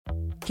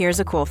Here's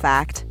a cool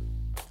fact.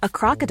 A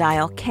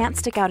crocodile can't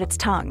stick out its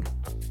tongue.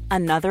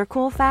 Another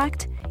cool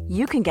fact,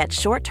 you can get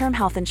short-term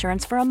health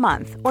insurance for a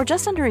month or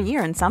just under a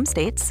year in some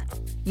states.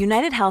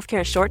 United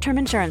Healthcare short-term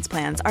insurance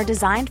plans are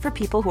designed for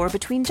people who are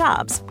between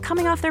jobs,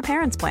 coming off their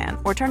parents' plan,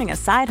 or turning a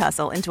side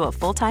hustle into a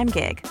full-time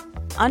gig.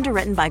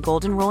 Underwritten by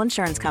Golden Rule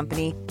Insurance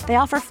Company, they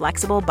offer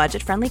flexible,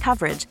 budget-friendly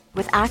coverage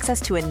with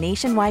access to a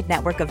nationwide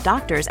network of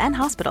doctors and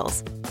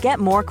hospitals. Get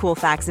more cool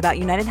facts about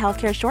United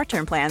Healthcare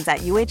short-term plans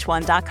at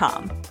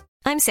uh1.com.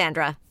 I'm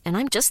Sandra, and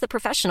I'm just the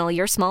professional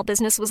your small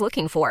business was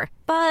looking for.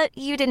 But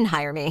you didn't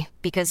hire me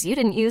because you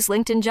didn't use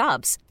LinkedIn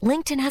Jobs.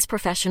 LinkedIn has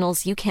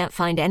professionals you can't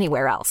find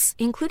anywhere else,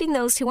 including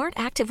those who aren't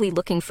actively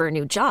looking for a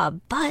new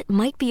job, but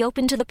might be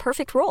open to the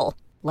perfect role,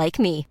 like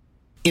me.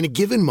 In a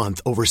given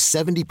month, over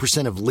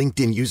 70% of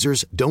LinkedIn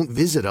users don't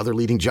visit other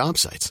leading job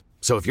sites.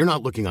 So if you're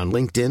not looking on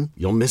LinkedIn,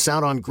 you'll miss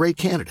out on great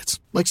candidates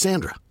like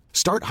Sandra.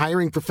 Start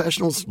hiring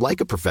professionals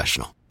like a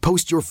professional.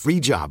 Post your free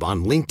job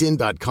on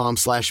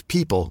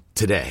linkedin.com/people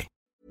today.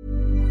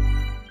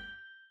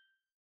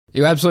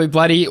 You absolute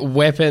bloody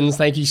weapons.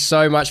 Thank you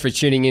so much for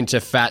tuning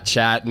into Fat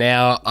Chat.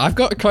 Now, I've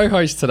got a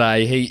co-host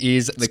today. He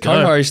is the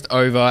co-host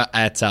over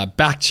at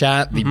Back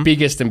Chat, the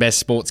biggest and best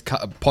sports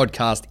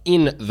podcast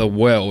in the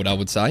world, I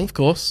would say. Of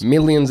course.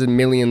 Millions and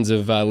millions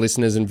of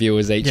listeners and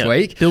viewers each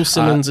week. Bill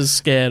Simmons is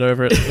scared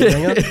over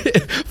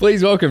it.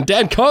 Please welcome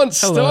Dan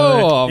Const.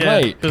 Hello. Oh,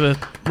 yeah, mate. Bit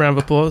of a round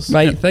of applause.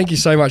 Mate, thank you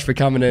so much for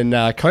coming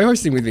and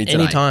co-hosting with me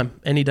today. Anytime,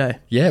 any day.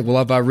 Yeah, well,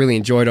 I've really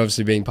enjoyed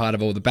obviously being part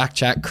of all the Back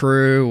Chat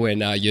crew,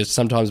 and you're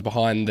sometimes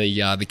behind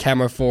the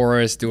camera for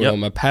us, doing all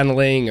my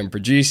paneling and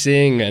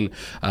producing, and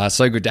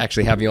so good to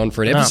actually have you on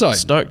for an episode.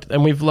 Stoked,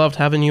 and we've loved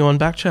having you on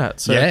Back Chat.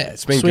 So yeah,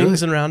 it's been swings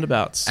good. and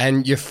roundabouts.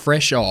 And you're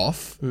fresh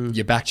off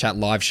your Back Chat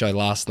live show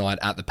last night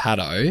at the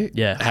Paddo.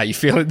 Yeah. How you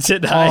feeling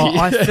today? Oh,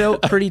 I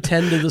felt pretty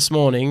tender this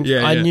morning.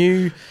 I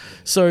knew,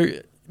 so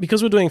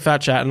because we're doing Fat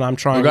Chat and I'm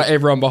trying... We've got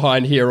everyone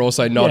behind here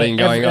also nodding,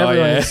 going,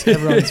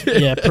 everyone's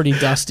pretty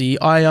dusty.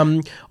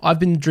 I've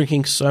been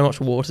drinking so much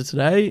water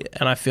today,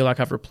 and I feel like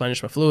I've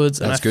replenished my fluids,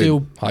 and I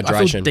feel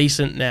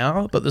decent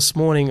now. But this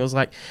morning I was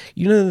like,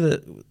 you know,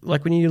 that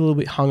like when you're a little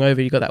bit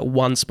hungover, you got that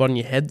one spot in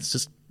your head that's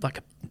just like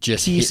a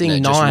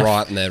piercing knife,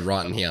 just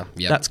right in here.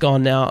 Yep. That's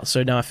gone now,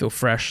 so now I feel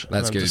fresh.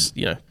 That's good. Just,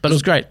 but it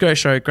was great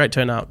show, great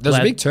turnout. There was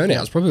a big turnout. It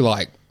was probably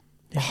like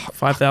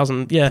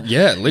 5,000, yeah,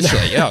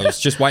 literally. I was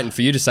just waiting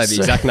for you to say the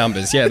exact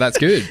numbers. Yeah, that's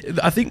good.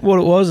 I think what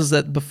it was is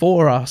that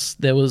before us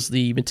there was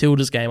the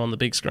Matildas game on the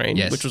big screen,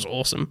 which was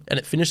awesome, and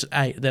it finished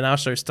at 8. Then our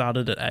show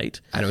started at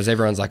 8, and it was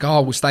everyone's like,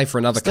 "Oh, we'll stay for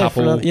another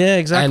couple." Yeah,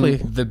 exactly.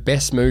 And the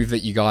best move that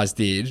you guys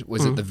did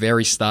was at the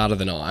very start of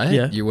the night.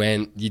 Yeah.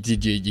 You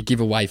did your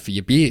giveaway for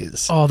your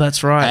beers. Oh,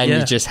 that's right. And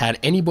you just had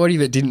anybody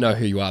that didn't know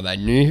who you are. They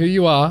knew who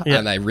you are,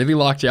 and they really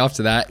liked you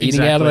after that.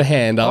 Eating out of the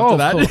hand after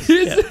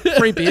that.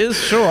 Free beers,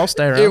 sure, I'll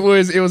stay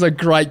around. It was a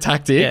great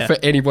tactic for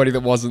anybody that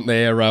wasn't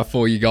there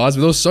for you guys.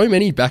 But there was so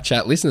many Back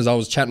Chat listeners. I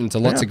was chatting to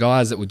lots of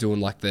guys that were doing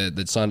like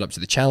that signed up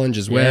to the challenge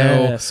as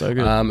well. Yeah, so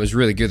good. It was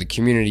really good. The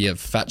community of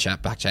Fat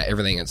Chat, Back Chat,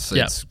 everything.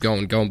 It's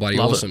going bloody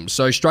awesome.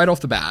 So straight off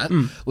the bat,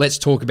 let's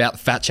talk about the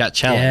Fat Chat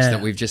challenge that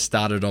we've just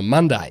started on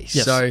Monday.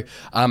 Yes. So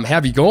how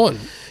have you gone?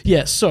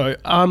 Yeah, so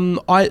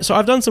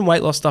I've done some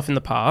weight loss stuff in the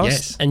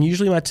past, and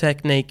usually my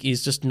technique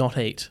is just not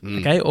eat,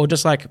 okay, or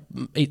just like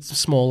eat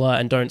smaller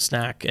and don't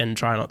snack and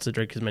try not to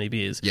drink as many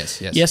beers. Yes.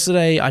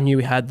 Yesterday I knew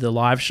we had the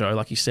live show,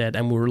 like you said,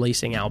 and we're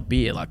releasing our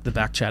beer, like the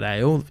Back Chat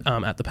Ale,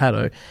 at the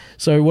Paddo.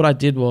 So what I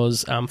did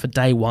was for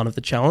day one of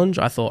the challenge,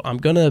 I thought I'm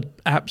gonna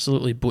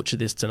absolutely butcher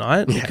this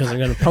tonight because I'm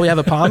gonna probably have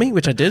a palmy,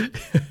 which I did,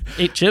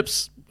 eat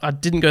chips. I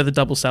didn't go the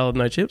double salad,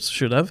 no chips,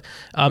 should have,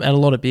 and a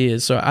lot of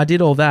beers. So I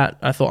did all that.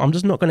 I thought I'm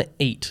just not going to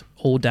eat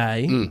all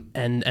day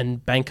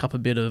and bank up a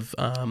bit of...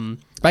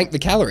 bank the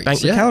calories. Bank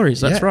the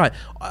calories, that's right.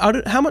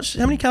 How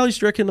many calories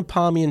do you reckon a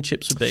palmy and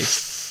chips would be?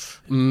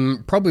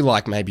 Probably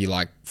maybe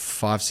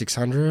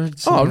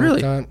 500-600. Oh,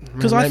 really?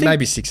 Because I think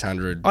maybe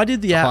 600. I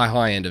did the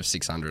high end of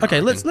 600.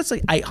 Okay, let's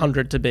say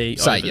 800 to be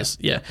obvious.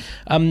 Yeah.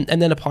 And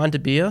then a pint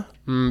of beer.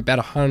 About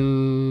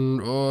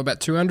 100 or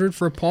about 200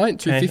 for a pint,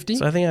 250.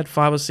 So I think I had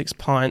 5 or 6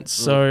 pints.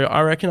 So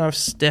I reckon I've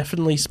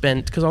definitely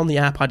spent, because on the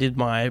app I did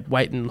my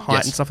weight and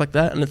height and stuff like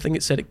that, and I think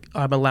it said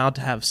I'm allowed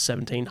to have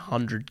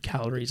 1,700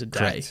 calories a day.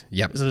 Correct.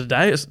 Yep. Is it a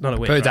day? It's not a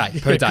week.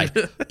 Per day.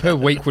 Per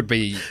week would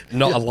be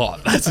not a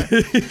lot.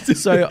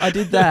 So I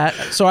did that.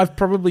 So I've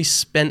probably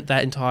spent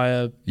that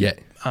entire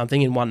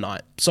thing in one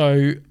night.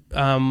 So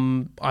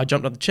I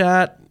jumped on the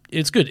chat.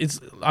 It's good.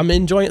 I'm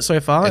enjoying it so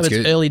far. It's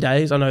early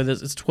days. I know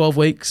that it's 12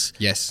 weeks.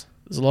 Yes.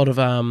 There's a lot of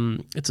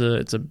it's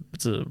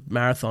a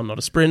marathon, not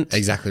a sprint.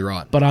 Exactly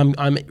right. But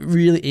I'm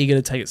really eager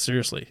to take it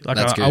seriously. Like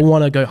I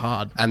want to go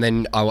hard. And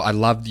then I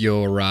loved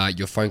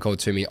your phone call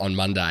to me on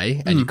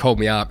Monday, and you called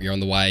me up. You're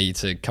on the way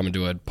to come and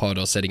do a pod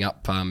or setting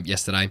up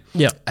yesterday.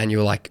 Yeah. And you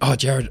were like, "Oh,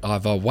 Jared,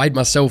 I've weighed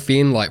myself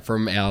in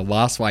from our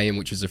last weigh in,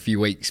 which was a few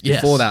weeks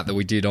before that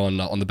we did on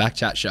the Back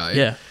Chat show."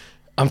 Yeah.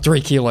 I'm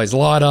 3 kilos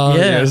lighter.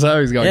 Yeah. So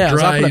he's going, I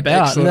was up and great,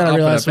 about. And then I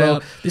realised, well,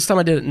 about. this time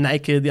I did it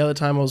naked. The other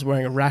time I was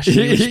wearing a rashie.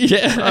 Which,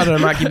 I don't know,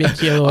 might give me a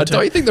kilo or I two.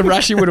 don't think the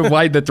rashie would have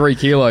weighed the 3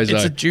 kilos,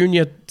 It's though. a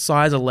junior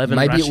size 11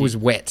 Maybe rashie. it was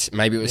wet.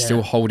 Maybe it was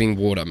still holding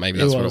water. Maybe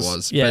that's what it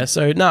was. Yeah, But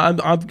so no,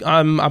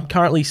 I'm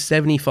currently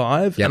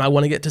 75 Yep. and I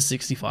want to get to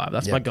 65.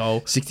 That's my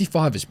goal.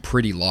 65 is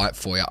pretty light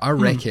for you. I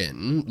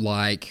reckon,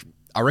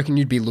 I reckon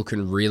you'd be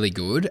looking really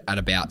good at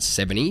about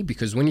 70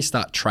 because when you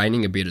start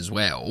training a bit as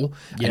well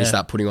and you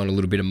start putting on a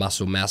little bit of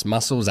muscle mass,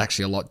 muscle is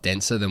actually a lot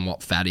denser than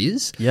what fat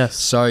is. Yes.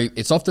 So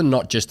it's often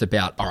not just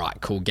about, all right,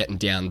 cool, getting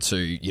down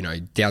to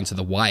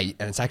the weight,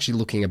 and it's actually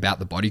looking about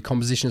the body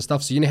composition and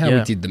stuff. So you know how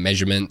we did the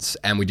measurements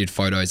and we did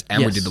photos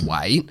and we did the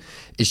weight?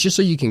 It's just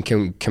so you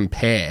can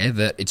compare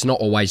that it's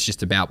not always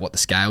just about what the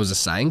scales are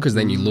saying, because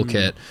then you look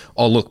at,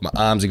 oh, look, my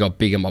arms have got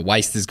bigger, my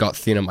waist has got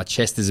thinner, my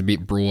chest is a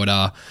bit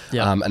broader.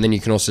 And then you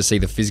can also see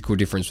the physical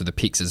difference with the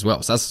pics as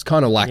well. So that's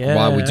kind of like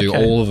why we do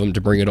all of them,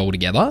 to bring it all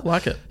together.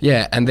 Like it.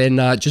 Yeah, and then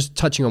just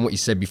touching on what you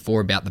said before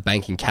about the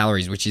banking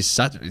calories, which is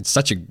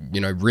such a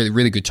really,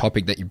 really good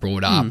topic that you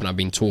brought up, and I've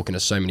been talking to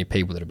so many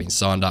people that have been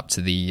signed up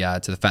to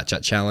the Fat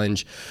Chat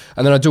Challenge,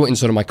 and then I do it in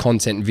sort of my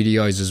content and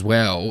videos as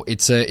well.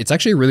 It's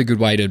actually a really good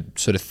way to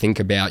sort of think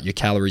about your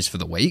calories for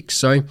the week.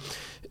 So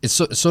it's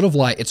sort of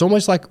like, it's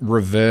almost like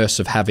reverse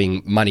of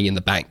having money in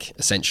the bank,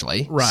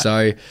 essentially. Right.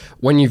 So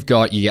when you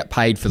get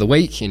paid for the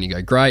week and you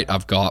go, great,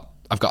 I've got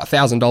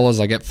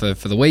 $1,000 I get for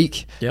the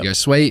week. Yep. You go,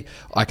 sweet,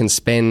 I can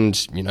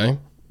spend,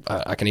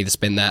 I can either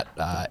spend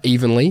that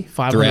evenly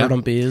 500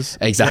 on beers.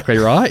 Exactly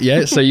right.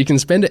 Yeah. So you can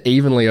spend it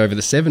evenly over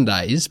the 7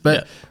 days,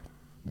 but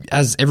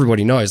as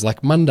everybody knows,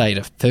 like Monday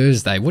to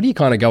Thursday, what do you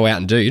kind of go out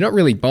and do? You're not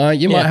really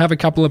buying. You might have a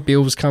couple of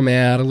bills come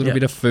out, a little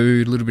bit of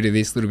food, a little bit of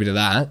this, a little bit of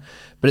that.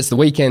 But it's the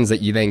weekends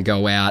that you then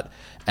go out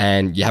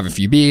and you have a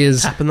few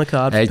beers. Tapping the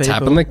card for people.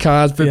 Tapping the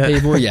cards for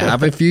people. You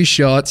have a few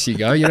shots. You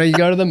go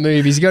to the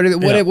movies. You go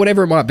to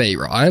whatever it might be,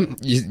 right?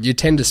 You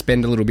tend to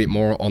spend a little bit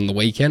more on the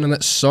weekend, and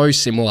that's so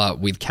similar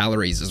with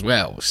calories as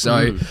well.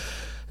 So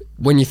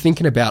when you're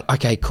thinking about,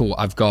 okay, cool,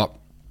 I've got,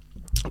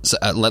 so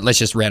let's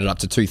just round it up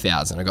to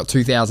 2,000. I've got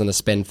 2,000 to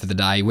spend for the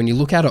day. When you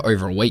look at it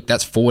over a week,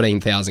 that's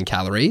 14,000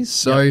 calories.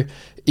 So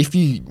if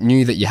you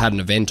knew that you had an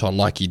event on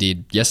like you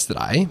did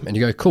yesterday, and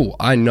you go, cool,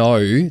 I know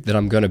that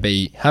I'm going to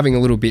be having a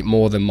little bit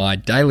more than my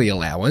daily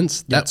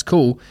allowance. That's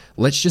cool.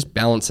 Let's just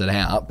balance it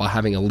out by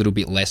having a little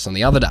bit less on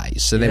the other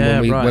days. So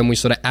then when we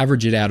sort of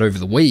average it out over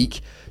the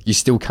week, you're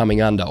still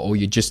coming under, or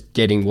you're just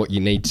getting what you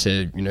need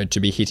to, to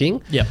be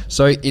hitting. Yeah.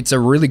 So it's a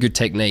really good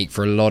technique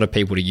for a lot of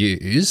people to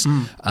use,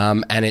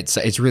 and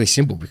it's really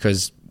simple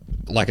because,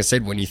 like I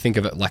said, when you think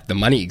of it like the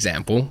money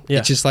example,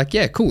 it's just like,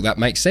 yeah, cool, that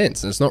makes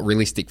sense, and it's not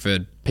realistic for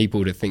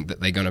people to think that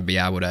they're going to be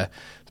able to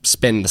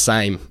spend the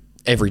same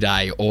every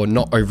day or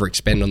not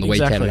overexpend on the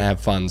weekend and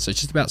have fun. So it's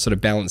just about sort of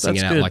balancing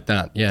it out like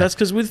that. Yeah, that's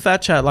because with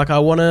Fat Chat, like I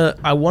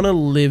wanna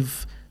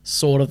live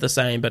sort of the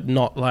same, but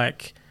not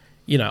like.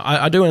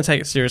 I do want to take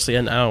it seriously,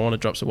 and I don't want to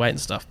drop some weight and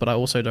stuff, but I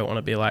also don't want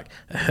to be like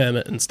a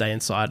hermit and stay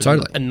inside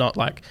and not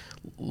like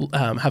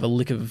have a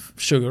lick of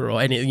sugar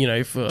or any,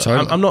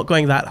 I'm not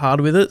going that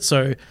hard with it.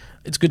 So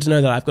it's good to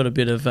know that I've got a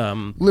bit of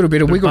little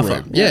bit of wiggle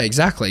room. Yeah,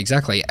 exactly.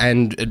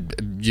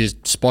 And you're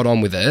spot on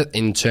with it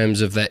in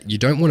terms of that you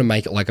don't want to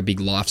make it like a big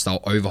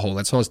lifestyle overhaul.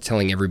 That's what I was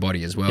telling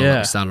everybody as well when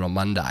I started on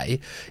Monday.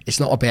 It's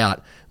not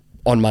about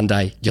on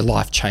Monday your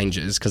life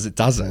changes, because it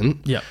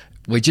doesn't. Yeah.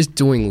 We're just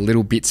doing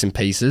little bits and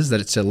pieces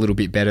that it's a little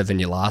bit better than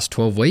your last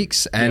 12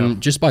 weeks.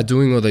 And just by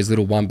doing all those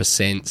little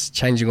 1%,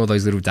 changing all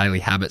those little daily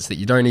habits that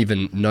you don't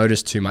even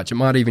notice too much, it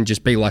might even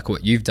just be like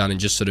what you've done and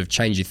just sort of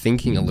change your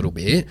thinking a little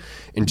bit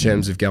in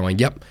terms of going,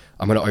 yep,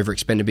 I'm going to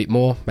overexpend a bit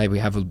more. Maybe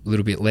have a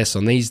little bit less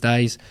on these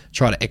days.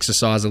 Try to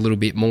exercise a little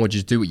bit more.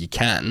 Just do what you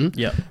can.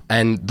 Yep.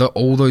 And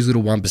all those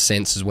little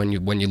 1% is when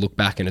you look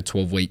back in a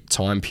 12-week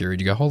time period,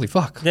 you go, holy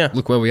fuck,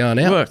 look where we are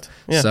now. It worked.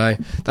 Yeah. So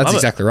that's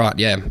exactly right.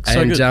 Yeah. So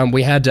and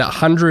we had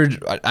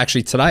 100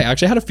 actually today. I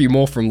actually had a few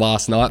more from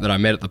last night that I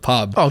met at the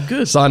pub. Oh,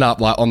 good. Sign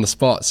up like on the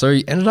spot. So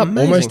we ended up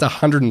almost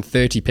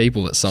 130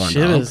 people that signed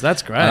up.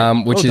 That's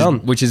great.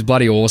 Which is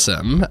bloody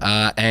awesome.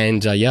 I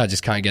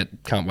just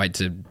can't wait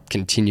to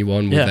continue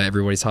on with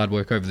everybody's hard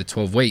work over the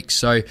 12 weeks.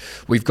 So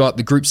we've got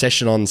the group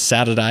session on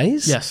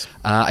Saturdays. Yes.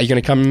 Are you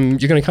going to come?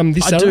 You're going to come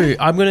this Saturday? I do.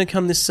 I'm going to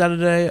come this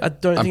Saturday.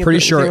 I'm pretty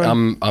sure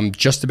I'm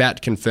just about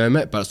to confirm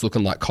it, but it's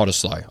looking like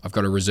Cottesloe. I've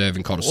got a reserve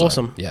in Cottesloe.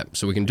 Awesome. Yeah.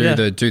 So we can do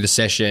the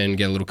session,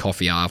 get a little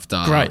coffee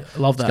after. Great.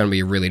 Love that. It's going to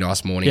be a really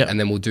nice morning. Yep. And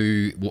then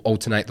we'll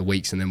alternate the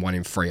weeks, and then one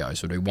in Freo.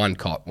 So we'll do one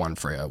Cot, one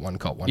Freo, one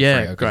Cot, one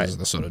Freo, because of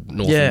the sort of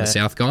north and the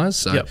south guys.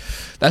 So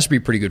that should be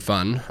pretty good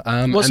fun.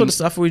 What sort of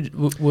stuff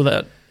will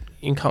that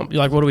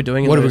like, what are we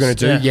doing? What are we going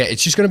to do? Yeah,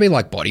 it's just going to be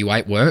like body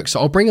weight work.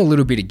 So I'll bring a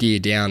little bit of gear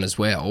down as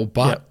well.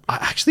 But I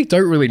actually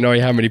don't really know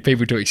how many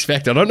people to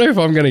expect. I don't know if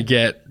I'm going to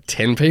get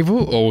 10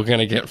 people or we're going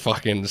to get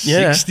fucking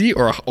 60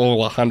 or all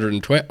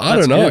 120. I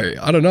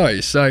don't know.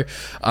 So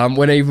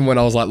when I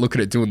was like looking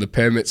at doing the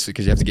permits,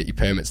 because you have to get your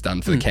permits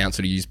done for the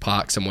council to use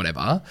parks and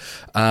whatever,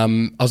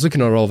 I was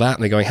looking at all that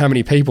and they're going, how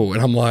many people?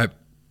 And I'm like,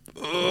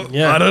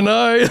 I don't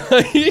know.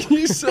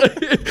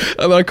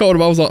 And I called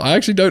him. I was like, I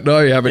actually don't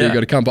know how many are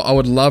going to come, but I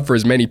would love for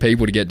as many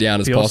people to get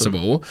down as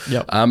possible.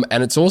 Yep.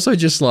 And it's also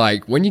just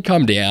like when you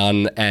come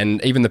down,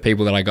 and even the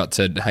people that I got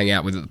to hang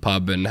out with at the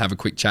pub and have a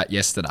quick chat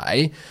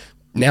yesterday,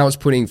 now it's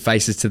putting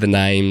faces to the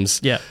names.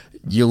 Yeah.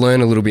 You learn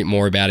a little bit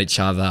more about each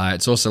other.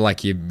 It's also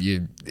like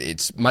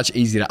it's much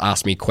easier to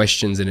ask me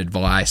questions and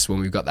advice when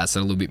we've got that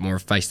sort of little bit more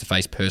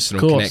face-to-face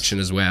personal connection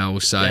as well.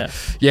 So,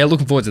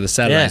 looking forward to the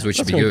Saturdays, which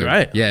would be good.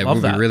 Great. Yeah, Love it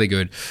would that. be really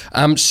good.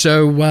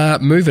 So,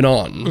 moving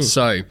on.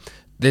 So,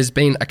 there's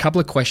been a couple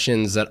of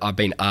questions that I've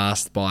been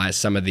asked by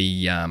some of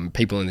the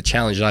people in the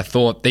challenge, and I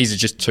thought these are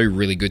just two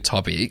really good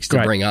topics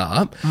to bring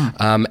up.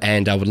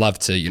 And I would love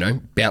to,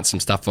 bounce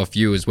some stuff off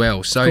you as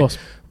well. So,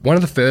 one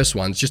of the first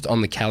ones, just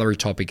on the calorie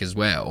topic as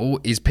well,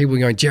 is people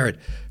going, Jared,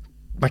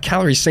 my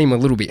calories seem a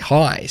little bit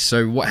high.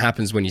 So what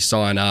happens when you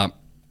sign up?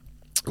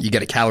 You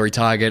get a calorie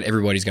target.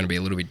 Everybody's going to be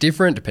a little bit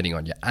different depending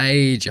on your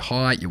age, your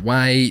height, your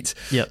weight,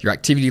 your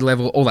activity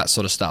level, all that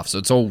sort of stuff. So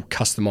it's all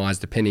customized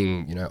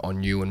depending,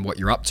 on you and what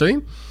you're up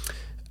to.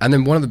 And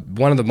then one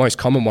of the most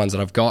common ones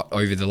that I've got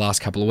over the last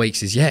couple of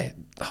weeks is, they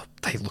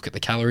look at the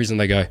calories and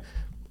they go,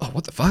 oh,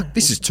 what the fuck?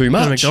 This is too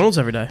much. McDonald's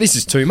every day. This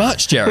is too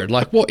much, Jared.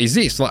 Like, what is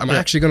this? Like, I'm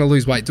actually going to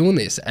lose weight doing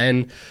this.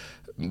 And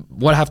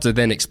what I have to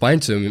then explain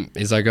to them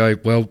is I go,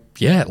 well,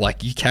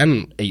 like you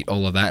can eat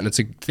all of that. And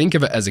think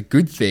of it as a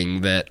good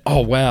thing that,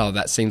 oh, wow,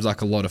 that seems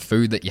like a lot of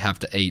food that you have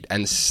to eat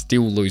and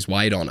still lose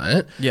weight on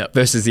it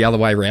versus the other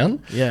way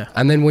around. Yeah.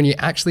 And then when you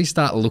actually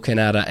start looking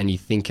at it and you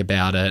think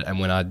about it, and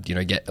when I,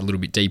 get a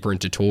little bit deeper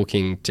into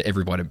talking to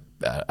everybody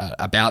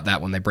about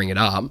that when they bring it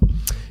up,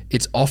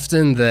 it's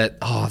often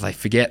that, they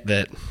forget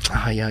that,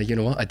 you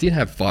know what, I did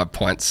have 5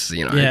 pints,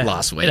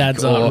 last week. It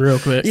adds up real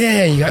quick.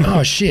 Yeah, you go,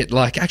 oh, shit,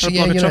 like actually,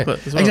 block of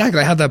chocolate as well.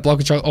 Exactly, I had that block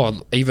of chocolate,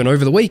 or even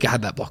over the week I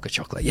had that block of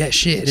chocolate. Yeah,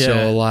 shit.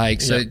 Yeah.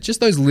 So just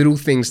those little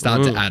things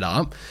start to add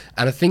up.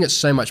 And I think it's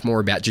so much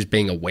more about just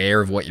being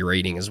aware of what you're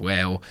eating as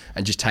well,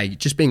 and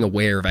just being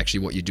aware of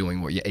actually what you're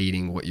doing, what you're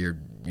eating, what you're,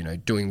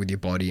 doing with your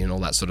body and all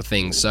that sort of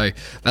thing. So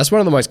that's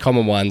one of the most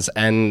common ones.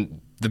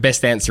 And the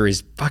best answer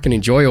is fucking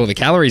enjoy all the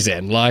calories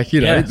in. Like,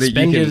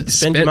 spend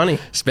your money.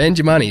 Spend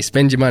your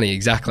money,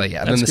 exactly.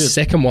 And then the good.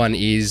 second one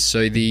is,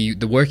 so the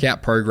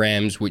workout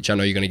programs, which I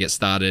know you're going to get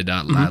started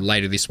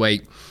later this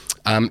week,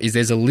 is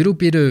there's a little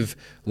bit of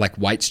like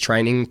weights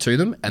training to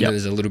them, and then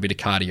there's a little bit of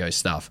cardio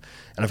stuff.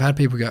 And I've had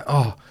people go,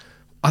 oh,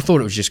 I thought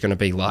it was just going to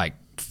be like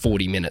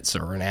 40 minutes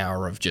or an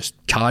hour of just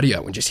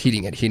cardio and just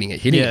hitting it.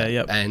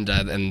 Yep. And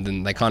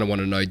then they kind of want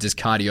to know, does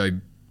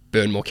cardio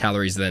burn more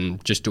calories than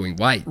just doing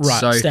weight? Right,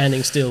 so,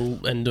 standing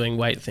still and doing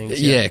weight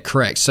things. Yeah,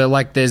 correct. So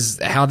like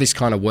there's how this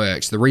kind of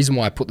works. The reason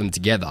why I put them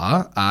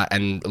together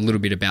and a little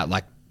bit about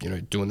like,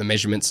 doing the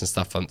measurements and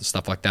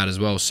stuff like that as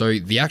well. So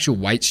the actual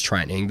weights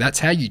training, that's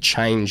how you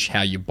change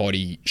how your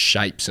body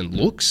shapes and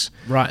looks.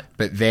 Right.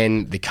 But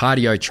then the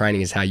cardio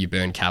training is how you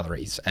burn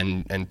calories,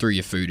 and through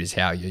your food is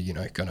how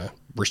you're, going to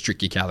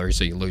restrict your calories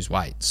so you lose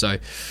weight. So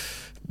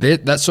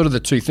that's sort of the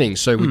two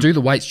things. So we do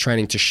the weights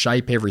training to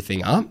shape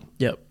everything up.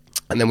 Yep.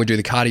 And then we do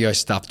the cardio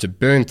stuff to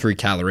burn through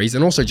calories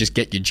and also just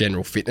get your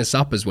general fitness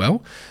up as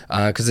well.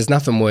 Because there's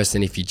nothing worse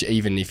than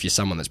even if you're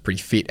someone that's pretty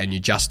fit and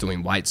you're just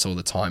doing weights all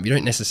the time, you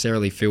don't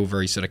necessarily feel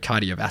very sort of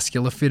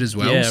cardiovascular fit as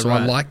well. Yeah, so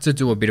right. I like to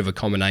do a bit of a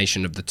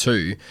combination of the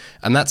two.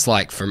 And that's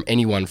like from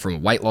anyone from a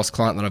weight loss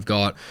client that I've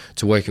got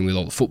to working with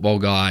all the football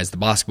guys, the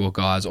basketball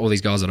guys, all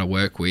these guys that I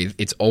work with.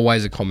 It's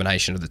always a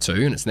combination of the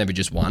two, and it's never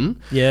just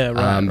one. Yeah,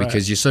 right.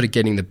 Because you're sort of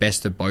getting the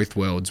best of both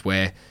worlds,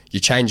 where you're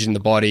changing the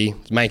body,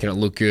 making it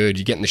look good,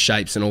 you're getting the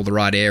shapes in all the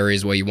right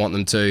areas where you want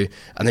them to,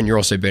 and then you're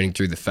also burning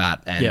through the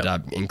fat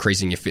and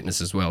increasing your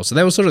fitness as well. So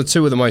they were sort of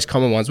two of the most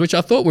common ones, which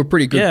I thought were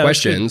pretty good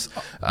questions.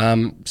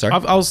 Sorry?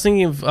 I was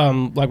thinking of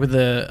like with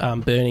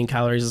the burning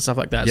calories and stuff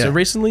like that. Yeah. So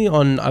recently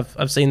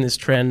I've seen this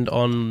trend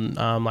on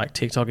like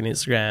TikTok and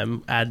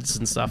Instagram ads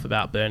and stuff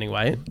about burning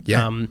weight.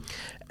 Yeah.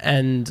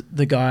 And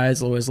the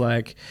guy's always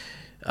like,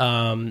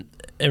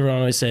 everyone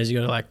always says you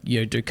got to like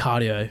do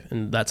cardio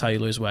and that's how you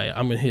lose weight.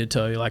 I'm here to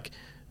tell you, like,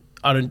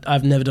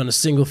 I've never done a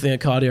single thing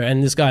of cardio,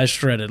 and this guy is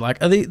shredded. Like,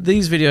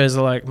 these videos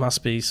are like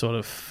must be sort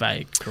of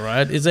fake,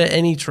 right? Is there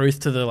any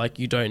truth to the like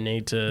you don't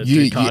need to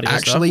do cardio? You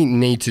actually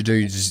need to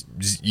do.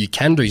 You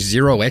can do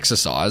zero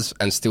exercise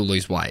and still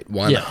lose weight.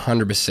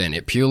 100%.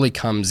 It purely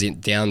comes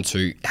down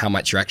to how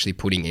much you're actually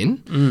putting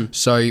in.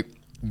 So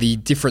the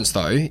difference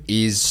though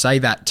is, say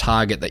that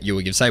target that you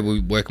would give. Say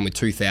we're working with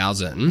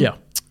 2,000. Yeah.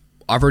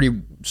 I've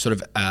already sort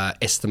of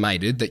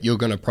estimated that you're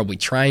going to probably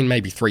train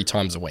maybe 3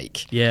 times a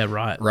week. Yeah,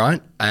 right.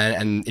 Right?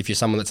 And if you're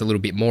someone that's a little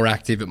bit more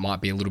active, it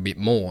might be a little bit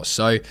more.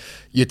 So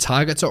your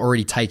targets are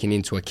already taken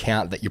into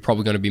account that you're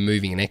probably going to be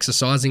moving and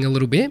exercising a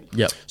little bit.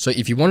 Yep. So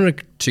if you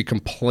wanted to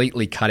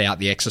completely cut out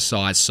the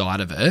exercise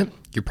side of it,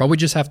 you probably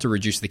just have to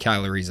reduce the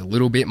calories a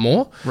little bit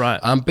more. Right.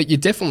 But you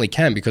definitely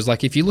can, because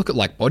like if you look at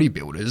like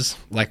bodybuilders,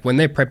 like when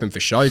they're prepping for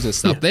shows and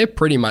stuff, they're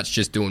pretty much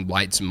just doing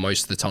weights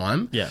most of the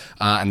time. Yeah.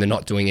 And they're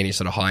not doing any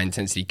sort of high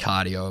intensity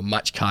cardio or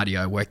much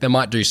cardio work. They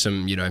might do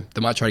some,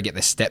 they might try to get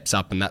their steps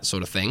up and that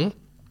sort of thing.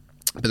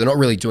 but they're not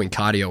really doing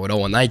cardio at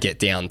all, and they get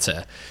down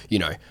to,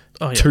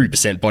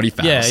 2% body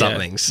fat or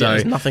something. So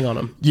there's nothing on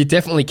them. You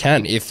definitely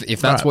can if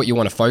that's what you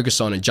want to focus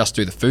on and just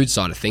do the food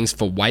side of things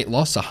for weight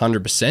loss,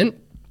 100%.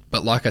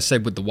 But like I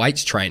said, with the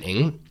weights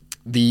training,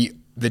 the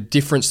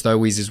difference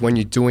though is when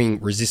you're doing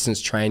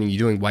resistance training, you're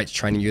doing weights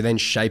training, you're then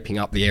shaping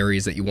up the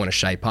areas that you want to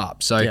shape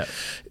up. So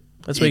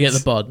that's where you get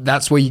the bod.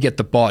 That's where you get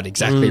the bod,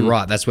 exactly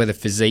right. That's where the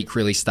physique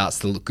really starts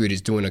to look good, is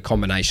doing a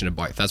combination of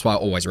both. That's why I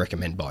always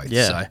recommend both.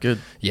 Yeah, so, good.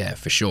 Yeah,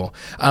 for sure.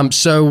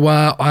 So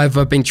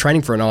I've been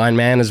training for an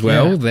Ironman as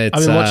well. Yeah.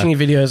 I've been watching your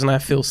videos and I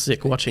feel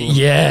sick watching them.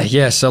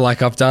 Yeah. So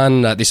like I've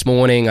done this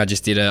morning, I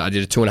did a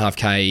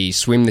 2.5K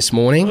swim this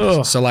morning.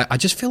 Ugh. So like I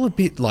just feel a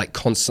bit like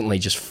constantly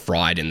just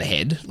fried in the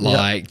head.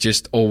 Like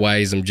just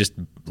always I'm just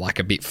like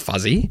a bit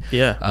fuzzy.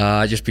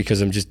 Yeah. Just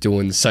because I'm just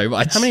doing so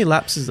much. How many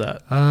laps is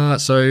that?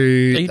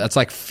 That's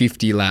like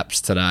 50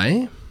 laps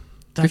today.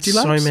 That's 50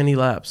 laps? so many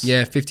laps.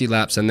 Yeah, 50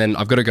 laps. And then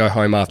I've got to go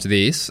home after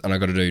this and I've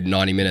got to do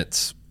 90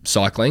 minutes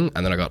cycling,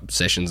 and then I got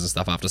sessions and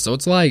stuff after. So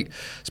it's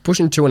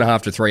pushing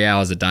 2.5 to 3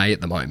 hours a day at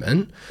the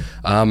moment.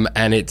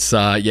 And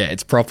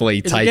it's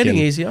properly taken. Is it getting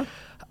easier?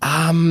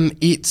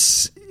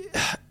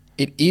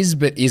 It is,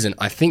 but isn't.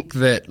 I think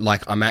that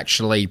like I'm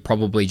actually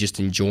probably just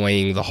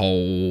enjoying the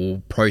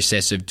whole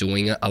process of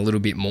doing it a little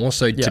bit more.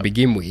 So to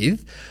begin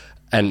with,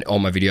 and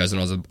on my videos, and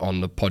I was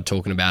on the pod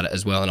talking about it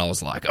as well, and I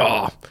was like,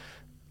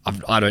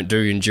 I don't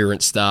do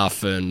endurance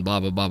stuff and blah,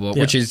 blah, blah, blah,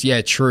 which is,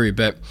 true.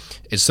 But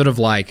it's sort of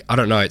like, I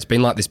don't know, it's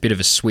been like this bit of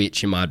a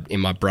switch in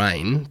my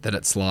brain that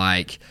it's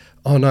like,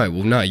 oh no,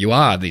 well no, you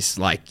are this,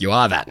 like you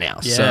are that now.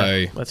 Yeah,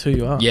 so that's who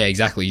you are. Yeah,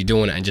 exactly. You're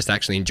doing it and just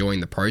actually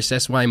enjoying the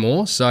process way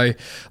more. So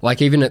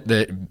like even at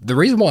the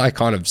reason why I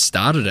kind of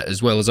started it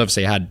as well is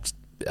obviously I had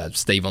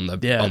Steve on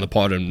the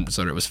pod, and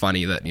sort of it was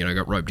funny that,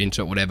 got roped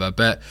into it, whatever.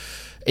 But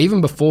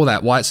even before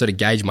that, why it sort of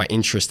gauged my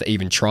interest to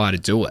even try to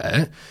do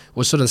it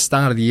was sort of the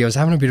start of the year. I was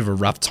having a bit of a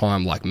rough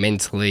time, like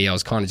mentally. I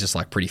was kind of just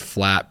like pretty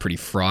flat, pretty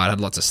fried. I had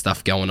lots of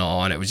stuff going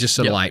on. It was just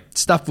sort of like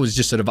stuff was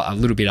just sort of a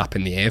little bit up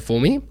in the air for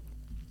me.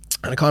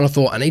 And I kind of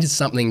thought I needed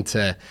something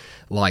to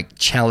like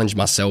challenge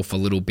myself a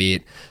little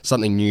bit,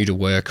 something new to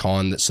work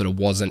on that sort of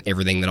wasn't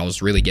everything that I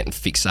was really getting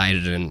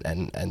fixated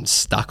and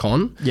stuck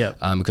on. Yeah.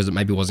 Because it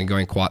maybe wasn't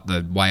going quite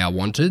the way I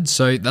wanted.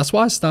 So that's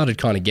why I started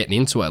kind of getting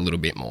into it a little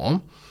bit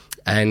more.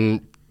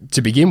 And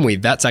to begin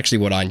with, that's actually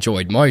what I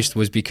enjoyed most,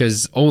 was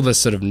because all the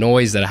sort of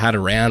noise that I had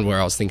around where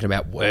I was thinking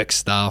about work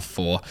stuff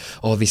or,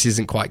 this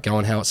isn't quite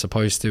going how it's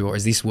supposed to, or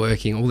is this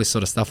working, all this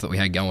sort of stuff that we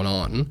had going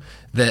on,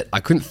 that I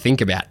couldn't think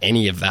about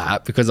any of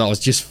that because I was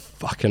just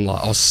fucking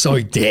like, I was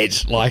so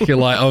dead. Like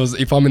I was,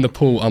 if I'm in the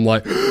pool, I'm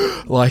like,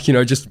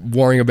 just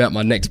worrying about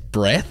my next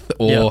breath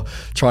or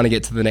trying to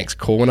get to the next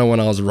corner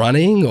when I was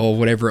running or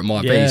whatever it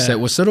might be. So it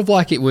was sort of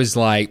like, it was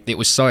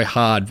so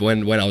hard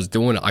when I was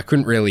doing it. I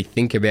couldn't really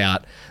think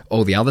about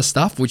all the other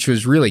stuff, which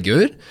was really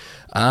good.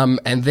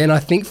 And then I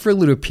think for a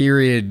little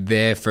period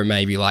there for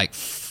maybe like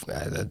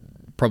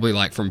probably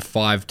like from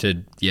 5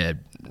 to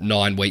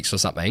 9 weeks or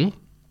something,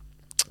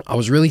 I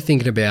was really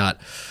thinking about,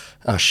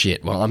 oh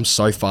shit, well, I'm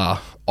so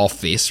far off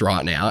this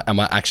right now. Am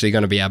I actually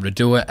going to be able to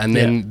do it? And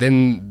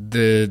then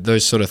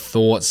those sort of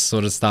thoughts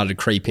sort of started to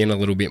creep in a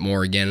little bit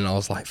more again. And I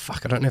was like,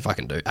 fuck, I don't know if I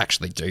can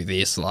actually do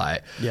this.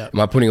 Like, am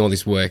I putting all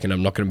this work and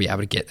I'm not going to be able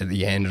to get to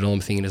the end? And all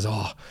I'm thinking is,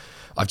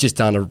 I've just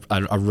done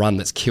a run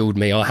that's killed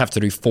me. I have to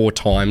do 4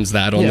 times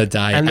that on the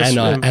day,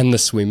 and the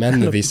swim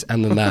and the this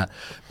and then that.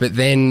 But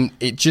then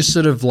it just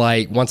sort of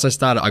like, once I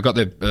started, I got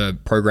the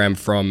program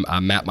from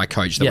Matt, my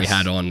coach that we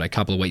had on a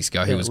couple of weeks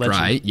ago, who was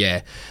great.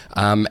 Yeah.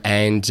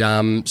 And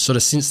sort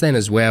of since then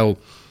as well,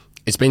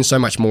 it's been so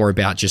much more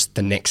about just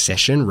the next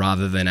session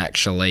rather than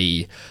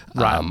actually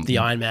the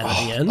Ironman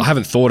at the end. I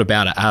haven't thought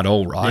about it at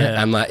all, right?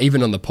 Yeah. And like,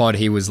 even on the pod,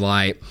 he was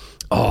like,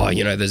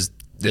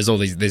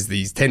 there's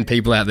these 10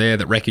 people out there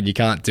that reckon you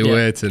can't do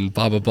it and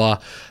blah, blah, blah.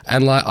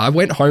 And like, I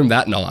went home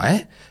that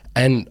night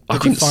and I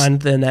couldn't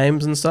find their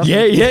names and stuff.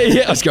 Yeah.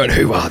 I was going,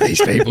 who are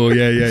these people?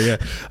 Yeah.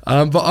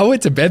 But I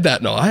went to bed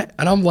that night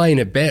and I'm laying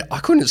in bed. I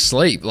couldn't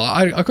sleep.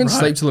 Like I couldn't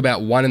sleep till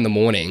about 1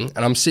 a.m.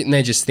 and I'm sitting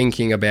there just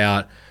thinking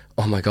about,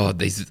 oh my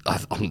God,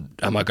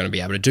 am I going to be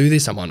able to do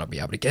this? I might not be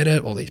able to get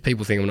it. All these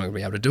people think I'm not going to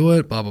be able to do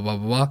it, blah, blah, blah,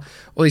 blah, blah.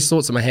 All these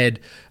thoughts in my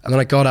head. And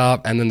then I got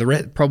up and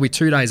then probably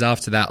 2 days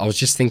after that, I was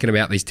just thinking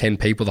about these 10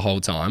 people the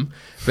whole time.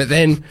 But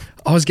then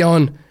I was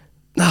going,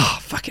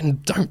 fucking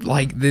don't,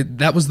 like,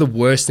 that was the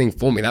worst thing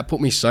for me. That put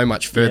me so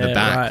much further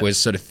back, was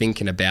sort of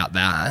thinking about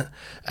that.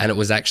 And it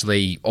was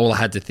actually, all I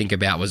had to think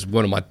about was,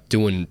 what am I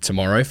doing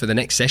tomorrow for the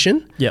next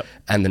session? Yep.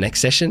 And the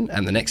next session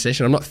and the next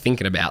session. I'm not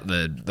thinking about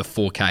the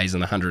 4Ks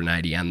and the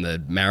 180 and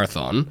the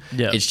marathon.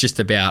 Yep. It's just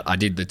about, I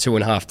did the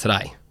 2.5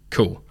 today.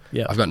 Cool.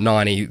 Yep. I've got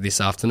 90 this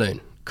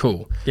afternoon.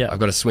 Cool. Yep. I've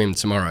got to swim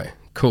tomorrow.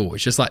 Cool.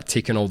 It's just like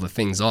ticking all the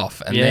things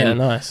off. And then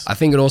nice. I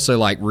think it also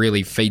like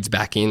really feeds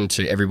back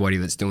into everybody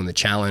that's doing the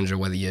challenge, or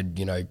whether you're,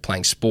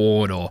 playing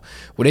sport or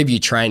whatever your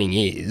training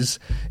is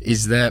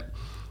that,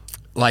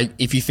 like,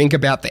 if you think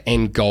about the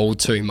end goal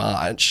too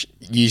much,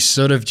 you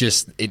sort of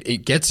just,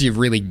 it gets you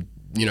really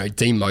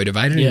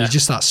demotivated and you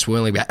just start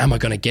swirling about, am I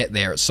going to get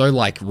there? It's so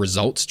like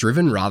results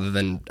driven rather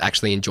than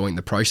actually enjoying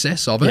the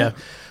process of it.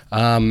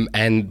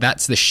 And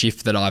that's the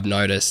shift that I've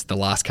noticed the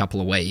last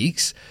couple of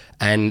weeks.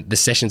 And the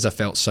sessions have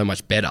felt so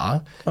much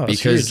better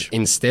because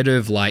instead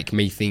of like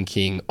me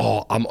thinking,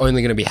 I'm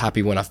only going to be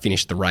happy when I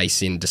finish the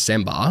race in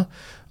December,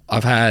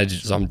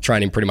 I'm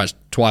training pretty much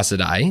twice a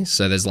day.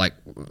 So there's like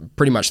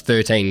pretty much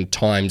 13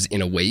 times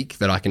in a week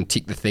that I can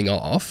tick the thing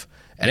off.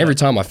 And every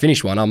time I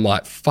finish one, I'm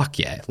like, fuck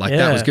yeah. Like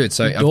that was good.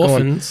 So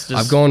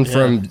I've gone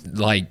from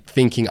like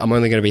thinking I'm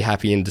only going to be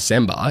happy in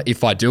December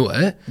if I do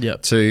it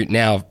to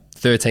now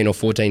 13 or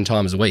 14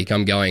 times a week,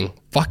 I'm going,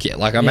 fuck yeah.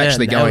 Like I'm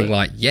actually going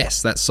like,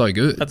 yes, that's so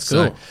good. That's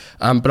cool.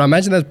 But I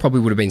imagine that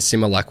probably would have been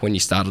similar like when you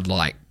started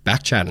like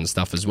Backchat and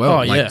stuff as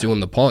well, doing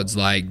the pods.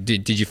 Like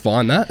did you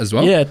find that as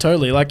well? Yeah,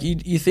 totally. Like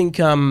you think,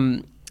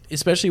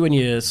 especially when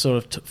you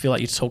sort of feel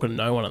like you're talking to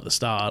no one at the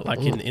start, like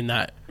in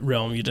that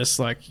realm, you just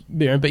like,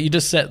 but you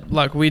just set,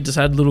 like we just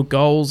had little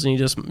goals and you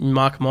just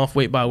mark them off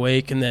week by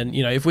week. And then,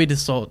 if we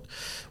just thought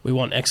we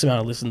want X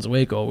amount of listens a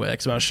week or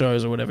X amount of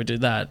shows or whatever, do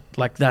that.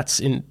 Like that's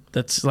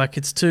like,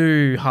 it's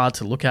too hard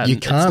to look at. You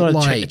can't it's not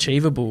like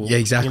achievable. Yeah,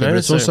 exactly. But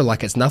it's also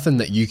like, it's nothing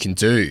that you can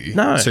do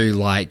to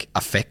like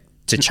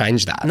to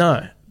change that.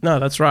 No,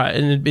 that's right.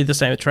 And it'd be the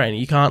same with training.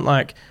 You can't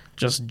like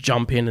just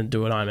jump in and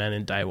do an Ironman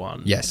in day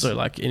one. Yes. So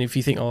like, and if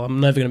you think, I'm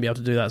never going to be able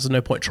to do that, so there's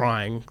no point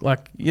trying,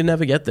 like you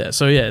never get there.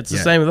 So yeah, it's the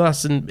same with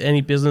us in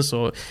any business,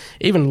 or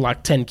even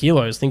like 10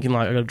 kilos, thinking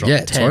like I got to drop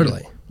 10.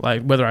 Totally.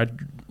 Like whether I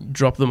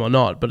drop them or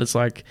not, but it's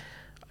like,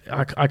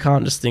 I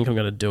can't just think I'm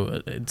going to do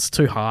it. It's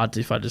too hard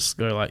if I just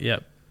go like,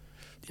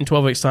 in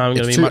 12 weeks time I'm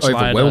going to be much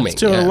lighter. It's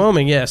too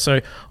overwhelming, yeah.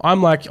 So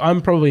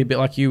I'm probably a bit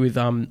like you with,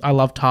 I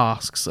love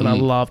tasks and I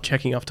love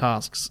checking off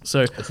tasks.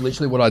 So it's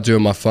literally what I do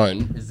on my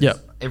phone.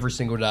 Every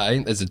single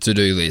day there's a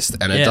to-do list,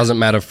 and it doesn't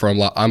matter from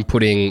like, I'm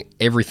putting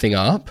everything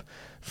up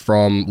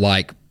from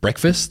like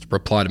breakfast,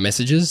 reply to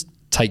messages,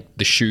 take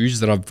the shoes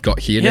that I've got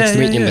here next to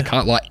me in the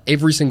car, like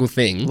every single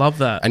thing. Love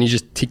that. And you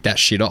just tick that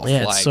shit off.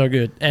 Yeah, like, it's so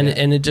good. And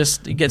it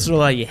gets it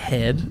all out of your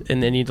head,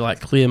 and then you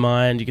like clear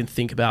mind, you can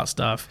think about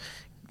stuff,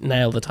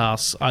 nail the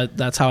tasks.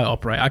 That's how I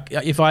operate.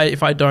 If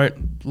I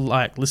don't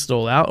like list it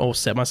all out or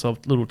set myself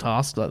little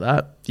tasks like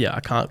that,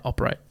 I can't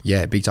operate.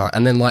 Yeah, big time.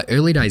 And then like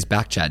early days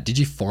Backchat, did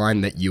you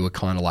find that you were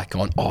kind of like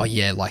on,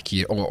 like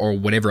you, or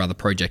whatever other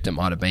project it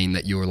might have been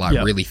that you were like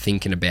really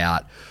thinking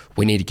about,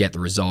 we need to get the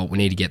result, we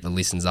need to get the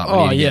listens up,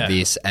 we need to get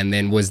this. And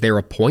then was there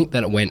a point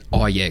that it went,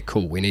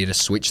 cool, we need to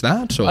switch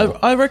that? Or?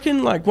 I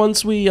reckon like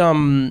once we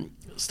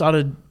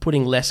started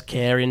putting less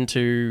care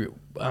into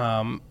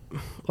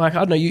like,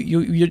 I don't know,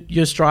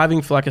 you're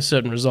striving for like a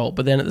certain result,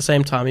 but then at the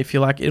same time, if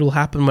you're like, it'll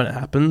happen when it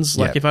happens.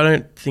 Like if I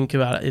don't think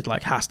about it, it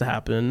like has to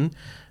happen,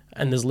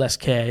 and there's less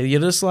care.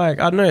 You're just like,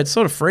 I don't know, it's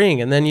sort of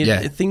freeing, and then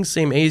things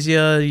seem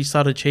easier. You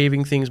start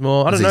achieving things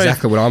more. I don't know. That's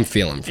exactly what I'm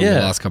feeling from the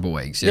last couple of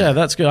weeks. Yeah,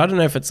 that's good. I don't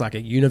know if it's like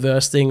a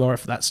universe thing or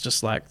if that's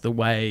just like the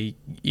way,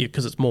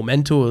 because it's more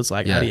mental. It's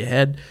like out of your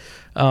head.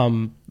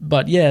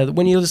 But yeah,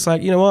 when you're just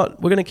like, you know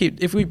what, we're going to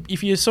keep,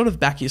 if you sort of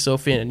back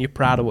yourself in and you're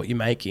proud of what you're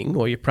making,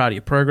 or you're proud of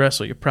your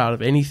progress, or you're proud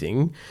of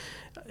anything,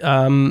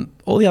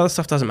 all the other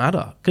stuff doesn't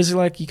matter, because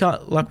like you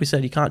can't, like we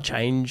said, you can't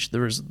change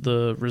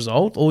the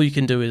result. All you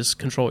can do is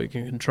control what you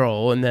can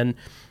control, and then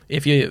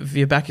if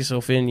you back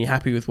yourself in, you're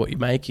happy with what you're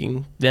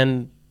making,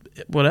 then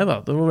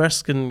whatever, the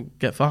rest can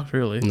get fucked,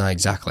 really. No,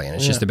 exactly. And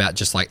it's just about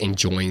just like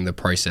enjoying the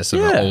process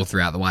of it all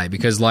throughout the way,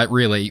 because like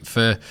really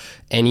for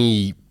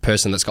any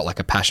person that's got like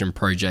a passion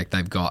project,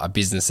 they've got a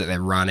business that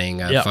they're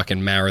running, a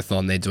fucking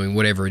marathon they're doing,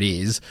 whatever it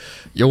is,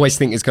 you always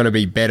think it's going to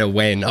be better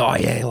when it'll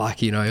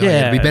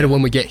be better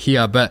when we get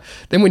here. But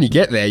then when you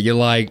get there, you're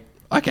like,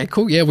 okay,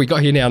 cool, we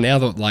got here now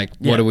that like,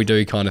 what do we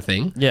do kind of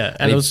thing.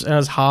 And it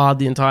was hard,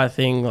 the entire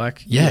thing,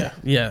 like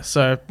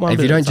so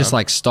if you don't just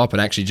like stop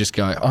and actually just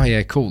go,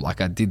 cool,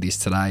 like I did this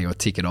today, or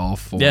tick it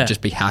off, or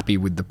just be happy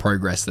with the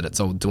progress that it's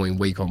all doing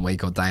week on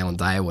week or day on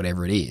day or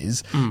whatever it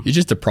is, you're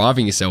just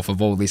depriving yourself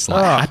of all this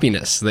like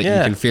happiness that you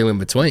can feel in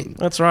between.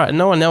 That's right. And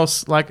no one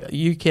else, like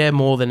you care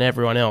more than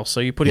everyone else, so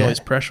you're putting all this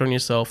pressure on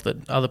yourself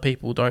that other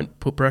people don't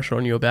put pressure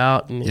on you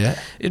about. And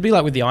it'd be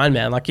like with the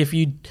Ironman, like if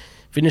you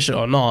finish it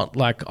or not,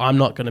 like I'm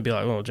not going to be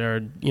like, oh,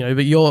 Jared,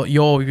 but you're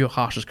your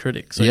harshest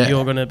critic, so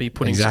you're going to be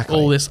putting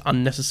all this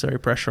unnecessary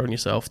pressure on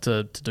yourself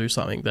to do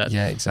something that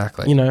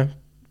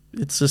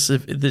it's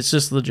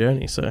just the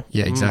journey. So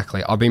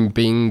exactly. I've been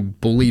being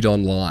bullied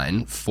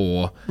online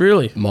for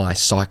my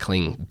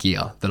cycling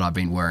gear that I've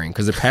been wearing,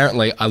 because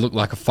apparently I look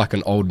like a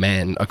fucking old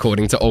man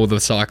according to all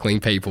the cycling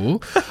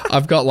people.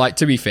 I've got like,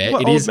 to be fair,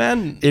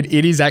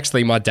 it is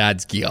actually my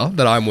dad's gear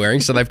that I'm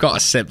wearing, so they've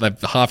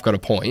half got a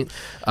point.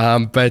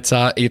 But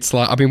it's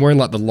like I've been wearing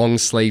like the long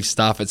sleeve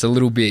stuff. It's a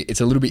little bit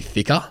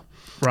thicker,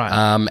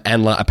 right?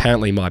 And like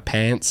apparently my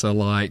pants are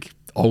like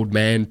old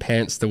man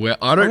pants to wear.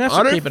 I don't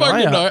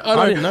fucking know.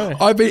 I didn't know.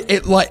 I've been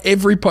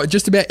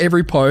just about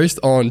every post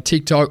on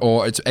TikTok,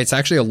 or it's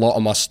actually a lot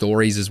on my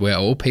stories as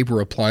well. People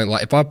replying,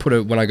 like if I put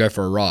it when I go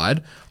for a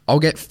ride, I'll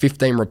get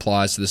 15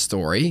 replies to the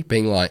story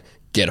being like,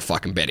 get a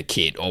fucking better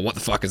kit, or what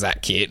the fuck is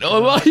that kit? Or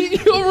like,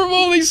 from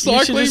all these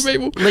cycling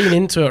people. Lean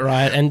into it,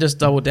 right? And just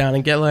double down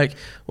and get like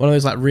one of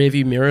those like rear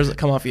view mirrors that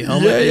come off your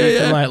helmet. You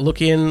can like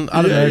look in.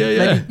 I don't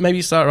know.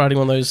 Maybe start riding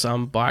one of those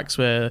bikes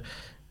where,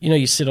 you know,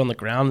 you sit on the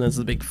ground and there's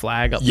the big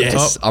flag up the top.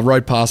 Yes, I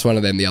rode past one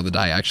of them the other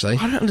day, actually.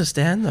 I don't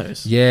understand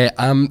those. Yeah,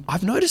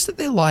 I've noticed that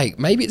they're like,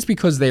 maybe it's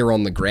because they're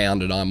on the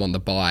ground and I'm on the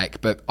bike,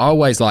 but I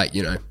always like,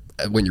 you know,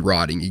 when you're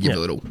riding, you give a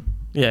little...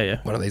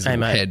 Yeah. One of these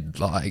little head,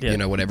 like, you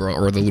know, whatever,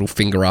 or the little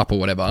finger up or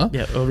whatever.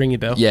 Yeah, or ring your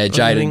bell. Yeah,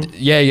 Jaden.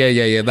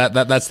 Yeah.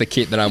 That's the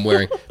kit that I'm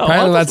wearing.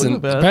 Apparently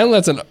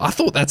I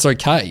thought that's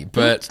okay,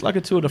 but... It's like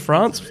a Tour de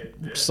France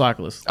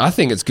cyclist. I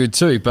think it's good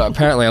too, but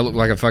apparently I look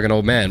like a fucking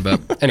old man. But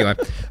anyway,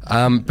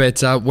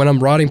 when I'm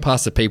riding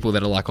past the people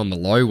that are like on the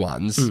low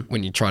ones,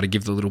 when you try to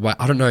give the little way,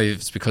 I don't know if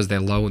it's because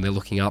they're low and they're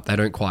looking up, they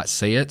don't quite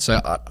see it.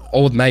 So,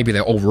 or maybe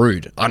they're all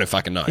rude. I don't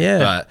fucking know. Yeah.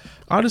 But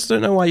I just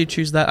don't know why you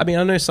choose that. I mean,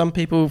 I know some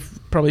people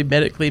probably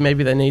medically,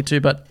 maybe they need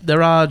to, but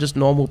there are just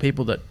normal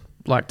people that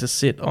like to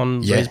sit on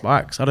those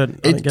bikes.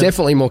 It's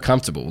definitely more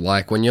comfortable.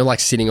 Like when you're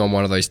like sitting on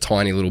one of those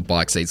tiny little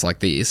bike seats like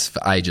this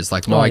for ages,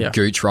 like my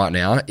gooch right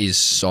now is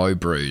so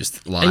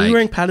bruised. Like, are you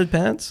wearing padded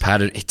pants?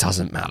 Padded, it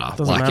doesn't matter.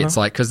 It's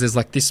like, because there's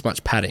like this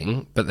much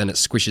padding, but then it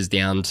squishes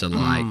down to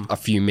like a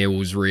few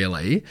mils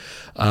really.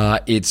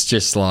 It's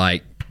just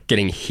like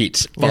getting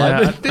hit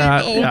by the thing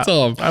all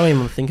the time. I don't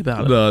even think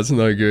about it. No, it's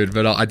no good.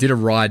 But I did a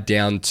ride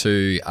down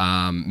to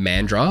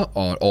Mandurah,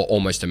 or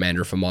almost to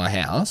Mandurah from my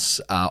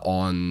house.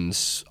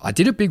 I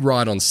did a big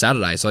ride on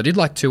Saturday. So I did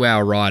like 2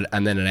 hour ride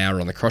and then an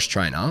hour on the cross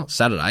trainer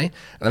Saturday. And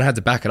then I had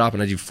to back it up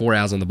and I did 4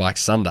 hours on the bike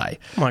Sunday.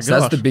 Oh my so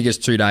that's the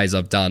biggest 2 days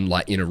I've done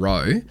like in a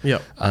row.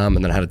 Yep. And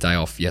then I had a day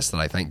off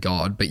yesterday, thank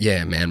God. But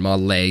yeah, man, my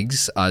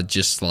legs are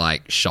just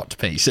like shot to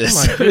pieces.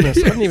 Oh my goodness.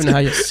 I don't even know how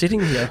you're sitting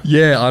here.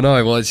 Yeah, I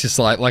know. Well, it's just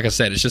like I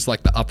said, it's just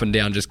like the up and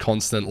down, just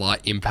constant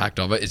like impact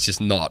of it.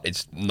 It's not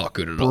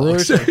good at all.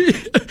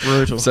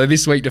 Brutal. So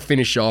this week to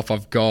finish off,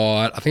 I've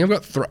got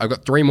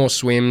 3 more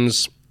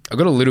swims. I've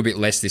got a little bit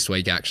less this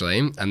week actually,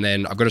 and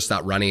then I've got to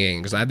start running again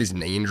because I had this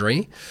knee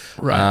injury.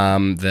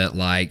 Right. That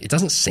like it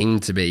doesn't seem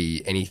to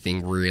be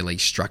anything really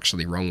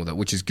structurally wrong with it,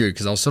 which is good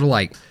because I was sort of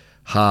like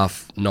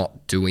half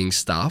not doing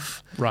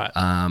stuff. Right.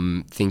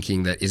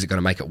 Thinking that is it going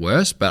to make it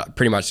worse, but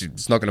pretty much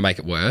it's not going to make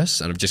it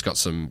worse, and I've just got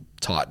some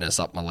tightness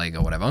up my leg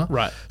or whatever.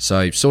 Right.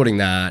 So sorting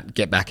that,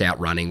 get back out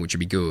running, which would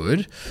be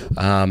good,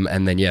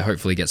 and then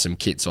hopefully get some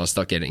kit so I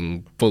start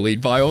getting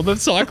bullied by all the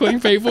cycling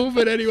people.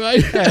 But anyway,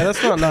 yeah,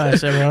 that's not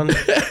nice, everyone.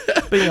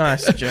 Be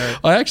nice, Joe.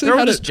 They're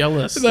all just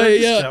jealous.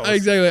 Jealous.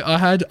 Exactly.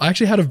 I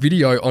actually had a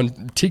video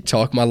on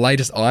TikTok, my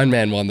latest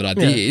Ironman one that I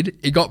did.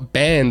 It got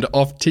banned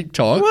off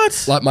TikTok.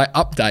 What? Like my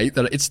update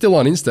that it's still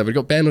on Insta, but it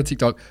got banned on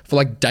TikTok for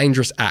like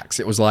dangerous acts.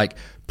 It was like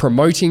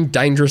promoting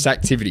dangerous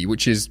activity,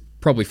 which is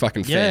probably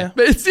fucking fair.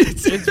 Yeah.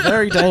 It's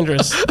very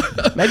dangerous.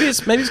 Maybe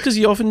it's because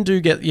you often do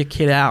get your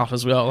kid out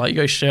as well. Like you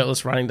go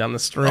shirtless running down the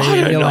street.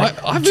 I don't know.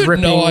 Like I've got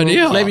no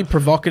idea. Maybe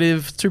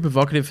provocative, too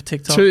provocative for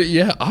TikTok.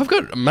 I've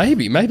got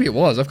maybe it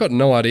was. I've got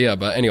no idea.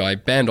 But anyway,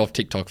 banned off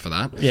TikTok for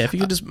that. Yeah, if you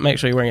could just make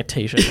sure you're wearing a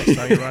t-shirt next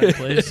time you're running,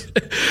 please.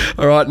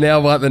 All right,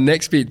 now like the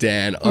next bit,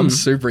 Dan. I'm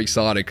super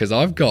excited because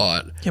I've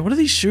got what are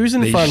these shoes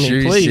in front of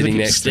me? Please, sitting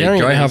next to me.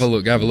 Go have a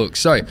look.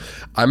 So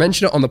I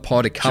mentioned it on the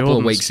pod a couple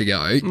of weeks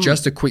ago.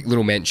 Just a quick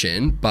little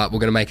mention, but we're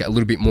going to make it a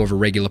little bit more of a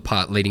regular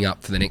part leading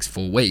up for the next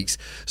 4 weeks.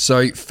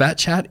 So Fat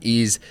Chat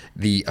is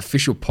the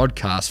official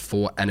podcast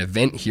for an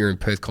event here in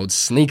Perth called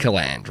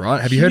Sneakerland,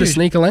 right? Have you heard of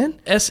Sneakerland?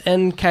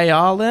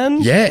 SNKR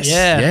Land? Yes.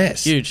 Yeah.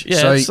 Yes. Huge. Yeah.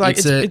 So it's like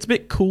it's a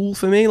bit cool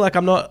for me. Like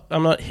I'm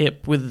not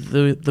hip with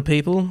the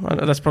people.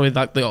 That's probably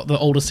like the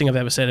oldest thing I've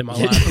ever said in my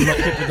life. I'm not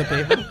hip with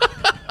the people.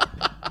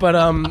 But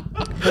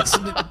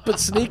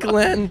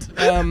Sneakerland,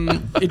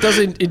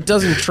 it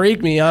does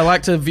intrigue me. I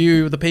like to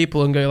view the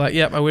people and go like,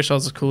 yep, I wish I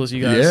was as cool as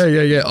you guys.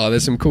 Yeah. Oh,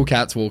 there's some cool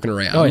cats walking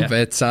around. Oh, yeah.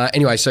 But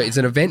anyway, so it's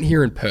an event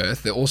here in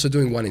Perth. They're also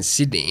doing one in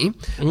Sydney.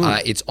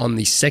 It's on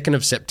the 2nd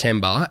of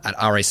September at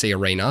RAC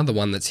Arena, the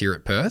one that's here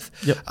at Perth.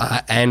 Yep.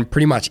 And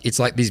pretty much it's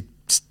like this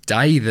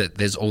day that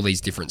there's all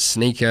these different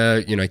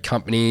sneaker,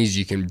 companies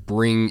you can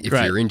bring. If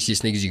you're into your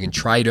sneakers, you can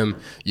trade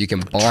them, you can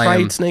buy them.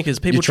 Trade sneakers.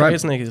 People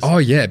trade sneakers. Oh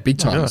yeah, big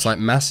time. It's like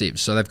massive.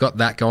 So they've got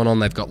that going on.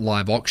 They've got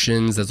live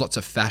auctions. There's lots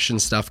of fashion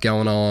stuff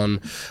going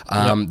on.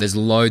 There's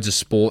loads of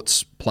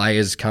sports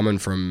players coming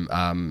from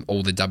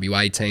all the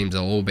WA teams.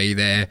 They'll all be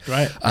there.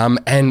 Right.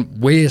 And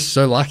we're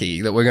so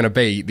lucky that we're going to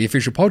be the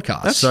official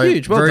podcast. That's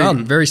huge. Well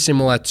done. Very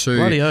similar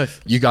Bloody to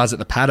oath. you guys at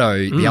the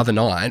Paddo the other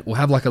night. We'll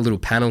have like a little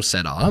panel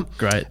set up.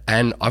 Great.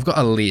 And I've got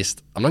a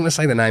list. I'm not going to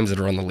say the names that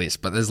are on the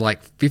list, but there's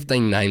like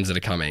 15 names that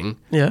are coming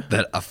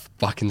that are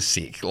fucking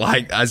sick.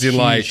 Like, as in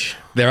like,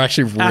 they're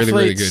actually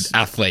really good.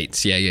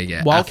 Athletes.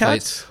 Yeah.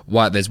 Wildcats?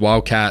 There's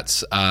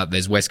Wildcats.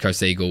 There's West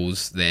Coast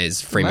Eagles. There's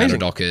Fremantle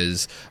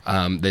Dockers.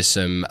 There's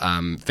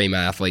some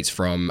female athletes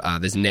from,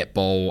 there's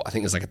netball. I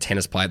think there's like a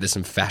tennis player. There's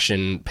some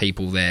fashion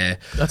people there.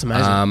 That's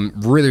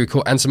amazing. Really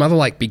cool. And some other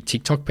like big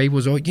TikTok people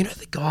as well. You know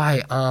the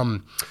guy,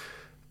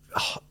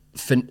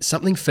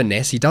 something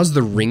Finesse. He does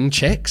the ring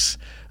checks.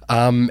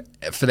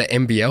 for the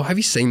NBL. Have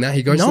you seen that?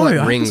 He goes to No, like I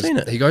haven't rings. seen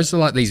it. He goes to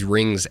like these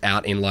rings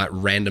out in like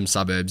random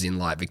suburbs in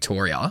like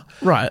Victoria.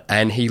 Right.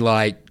 And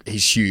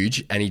he's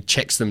huge and he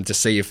checks them to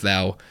see if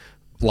they'll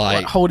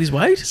like hold his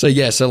weight. So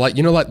yeah, so like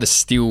like the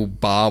steel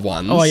bar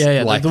ones. Oh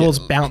yeah. like The walls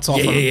bounce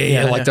off.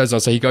 Yeah, like those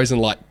ones. So he goes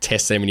and like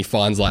tests them and he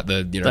finds like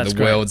the That's the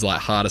great. world's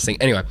like hardest thing.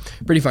 Anyway,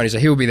 pretty funny. So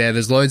he'll be there.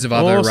 There's loads of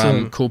other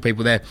Awesome. cool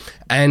people there.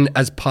 And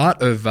as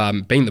part of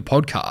being the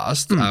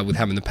podcast, with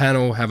having the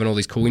panel, having all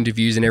these cool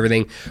interviews and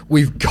everything,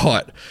 we've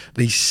got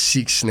these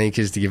 6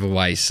 sneakers to give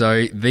away.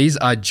 So these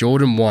are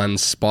Jordan 1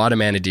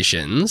 Spider-Man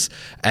editions,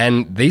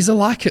 and these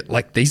are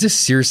these are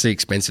seriously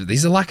expensive.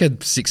 These are like a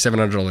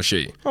 $600-700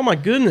 shoe. Oh my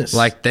goodness.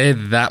 Like they're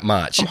that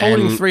much. I'm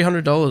holding And-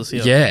 $300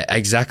 here. yeah,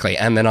 exactly.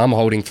 And then I'm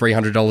holding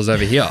 $300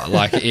 over here.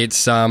 Like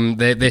it's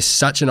they're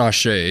such a nice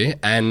shoe,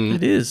 and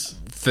It is.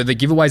 for the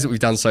giveaways that we've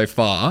done so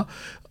far,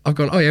 I've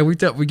gone, oh yeah, we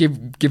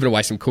given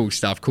away some cool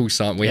stuff, cool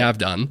sign we have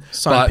done.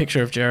 Signed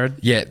picture of Jared.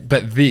 Yeah,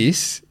 but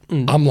this,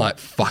 I'm like,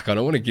 fuck, I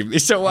don't want to give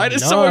this away to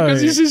someone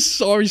because this is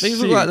so These sick.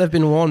 look like they've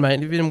been worn,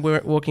 mate. You've been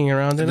walking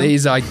around in them.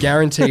 These, I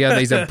guarantee you,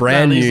 these are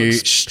brand These new,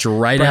 look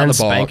straight brand out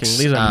the box. spanking.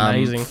 These are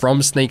amazing.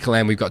 From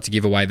Sneakerland, we've got to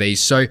give away these.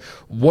 So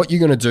what you're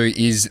going to do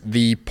is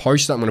the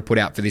post that I'm going to put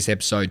out for this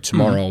episode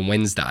tomorrow on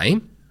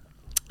Wednesday,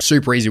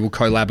 super easy. We'll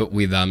collab it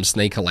with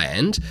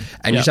Sneakerland,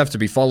 and you just have to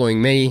be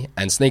following me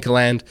and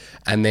Sneakerland,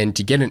 and then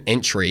to get an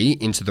entry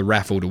into the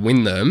raffle to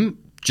win them,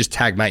 just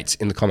tag mates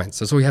in the comments.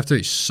 That's all you have to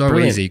do. So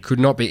Brilliant. easy. Could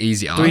not be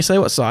easier. Do we say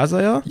what size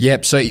they are?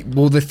 Yep. So,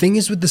 well, the thing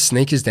is with the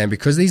sneakers, Dan,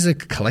 because these are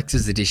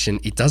collector's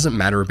edition, it doesn't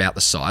matter about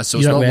the size. So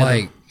You it's don't not wear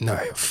like, no,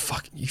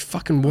 fuck, you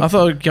fucking. I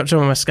thought I'd get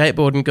on my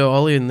skateboard and go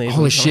ollie in these.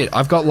 Holy shit!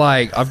 I've got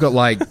like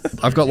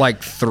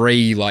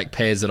 3 like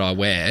pairs that I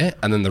wear,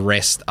 and then the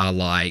rest are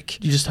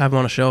like You just have them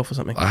on a shelf or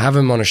something. I have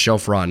them on a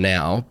shelf right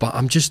now. But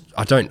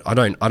I don't.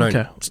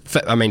 Okay.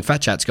 I mean,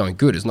 Fat Chat's going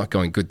good. It's not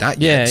going good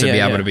that Yeah, yet to yeah, be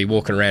able yeah. to be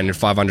walking around in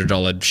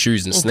 $500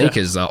 shoes and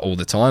sneakers all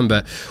the time.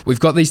 But we've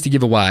got these to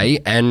give away,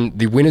 and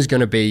the winner's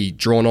going to be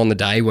drawn on the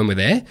day when we're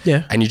there.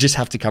 Yeah. And you just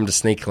have to come to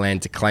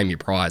Sneakerland to claim your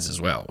prize as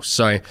well.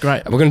 So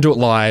Great. we're going to do it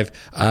live,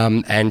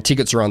 and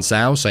tickets are on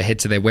sale. So head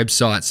to their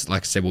websites.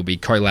 Like I said, we'll be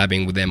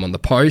collabing with them on the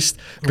post.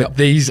 But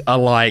these are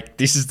like,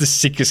 this is the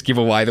sickest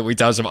giveaway that we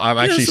do. So I'm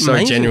actually that's so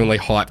amazing. genuinely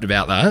hyped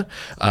about that.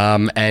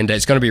 And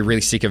it's going to be a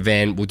really sick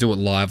event. We'll do it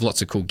live.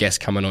 Lots of cool guests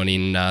coming on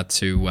in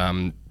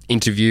to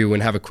interview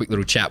and have a quick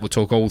little chat. We'll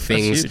talk all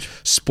things huge.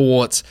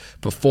 sports,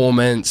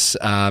 performance,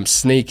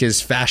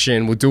 sneakers,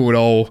 fashion. We'll do it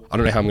all. I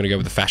don't know how I'm going to go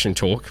with the fashion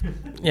talk.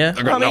 Yeah,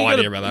 I've got no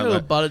idea about that. You got a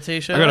but- butter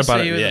t-shirt. I got a see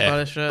butter, you with yeah. a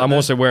butter shirt. I'm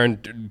also wearing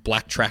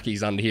black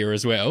trackies under here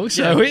as well.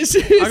 So Yeah. it's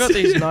I got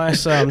these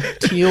nice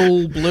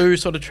teal blue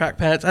sort of track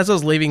pants. As I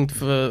was leaving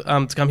for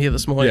to come here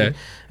this morning,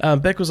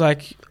 Beck was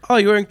like, "Oh,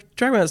 you're wearing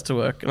track pants to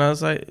work?" And I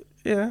was like,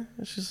 "Yeah."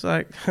 And she's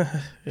like,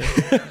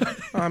 yeah.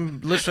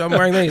 I'm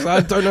wearing these. I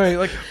don't know.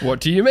 Like,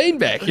 What do you mean,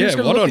 Beck? I'm Yeah, just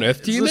gonna what look on at-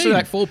 earth do you there's literally mean?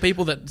 like 4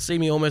 people that see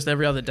me almost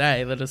every other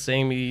day that are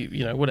seeing me.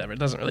 Whatever. It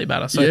doesn't really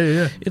matter. So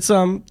Yeah. it's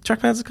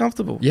track pants are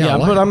comfortable. Yeah, I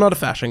like but it. I'm not a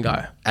fashion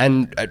guy.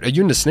 And are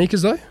you into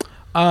sneakers though?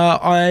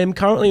 I'm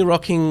currently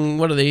rocking,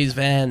 what are these,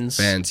 Vans?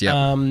 Vans,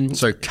 yeah.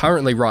 So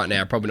currently, right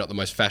now, probably not the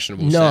most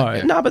fashionable. No, set,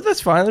 yeah. no, but that's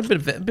fine. A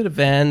bit of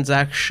Vans,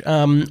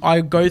 actually.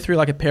 I go through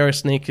like a pair of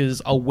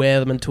sneakers. I'll wear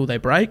them until they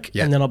break,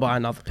 Yeah. and then I'll buy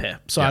another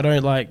pair. So Yeah. I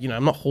don't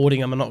I'm not hoarding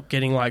them. I'm not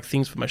getting like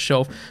things for my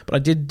shelf. But I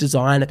did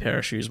design a pair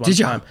of shoes one Did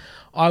ya? time.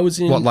 I was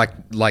in What,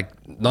 like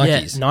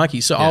Nikes? Yeah,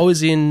 Nike. So Yeah. I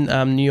was in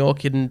New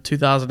York in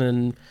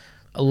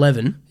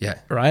 2011. Yeah.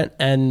 Right,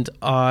 and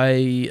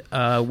I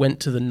went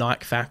to the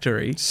Nike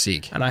factory.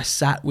 Sick. And I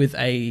sat with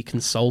a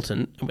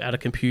consultant at a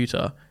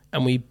computer,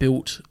 and we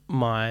built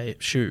my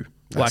shoe.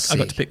 That's I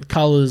got sick. to pick the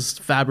colors,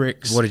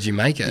 fabrics. What did you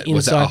make it? the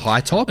Was it a inside.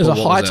 high top? It was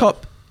or a what high was it?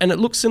 top, and it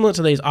looks similar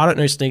to these. I don't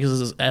know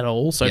sneakers at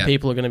all, so Yeah.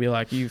 people are going to be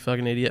like, "You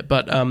fucking idiot!"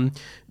 But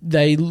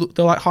they're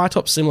like high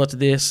tops similar to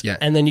this, Yeah.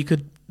 and then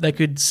they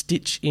could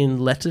stitch in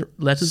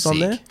letters on Sick.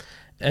 there.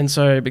 And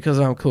so, because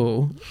I'm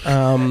cool,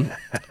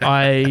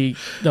 they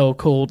were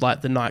called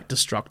like the Nike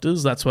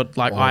Destructors. That's what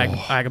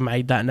I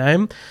made that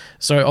name.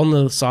 So on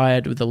the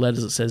side with the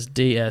letters it says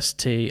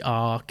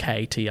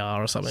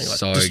DSTRKTR or something like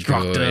So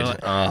Destructor. good.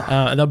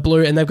 And they're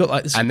blue, and they've got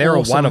like this. And they're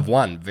awesome, a one of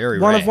one. Very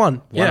one rare. of one.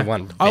 One Yeah. of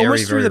one. I Very,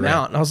 almost threw very them rare.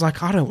 out, and I was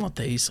like, I don't want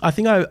these. I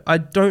think I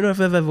don't know if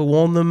I've ever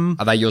worn them.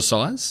 Are they your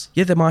size?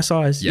 Yeah, they're my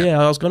size. Yeah.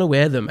 Yeah, I was going to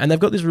wear them, and they've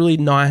got this really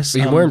nice. So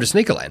you can wear them to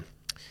Sneakerland.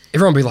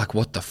 Everyone will be like,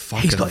 what the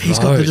fuck He's are got the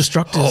those?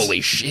 Destructors. Holy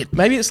shit.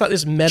 Maybe it's like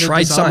this meta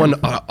Trade design.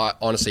 someone.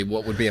 Honestly,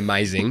 what would be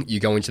amazing? You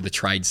go into the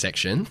trade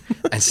section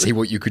and see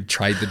what you could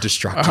trade the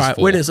Destructors All right,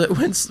 for. when is it?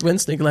 When's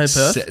Sneakerland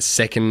Perth?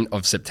 2nd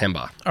of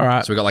September. All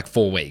right. So we got like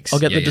 4 weeks. I'll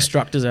get Yeah, the yeah.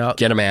 Destructors out.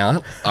 Get them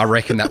out. I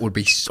reckon that would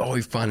be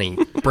so funny.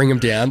 Bring them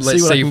down.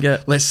 See what I can if,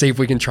 get. Let's see if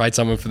we can trade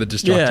someone for the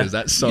Destructors.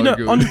 That's so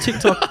good. On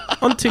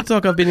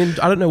TikTok, I've been in.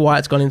 I don't know why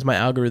it's gone into my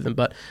algorithm,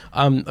 but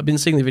I've been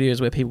seeing the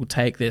videos where people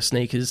take their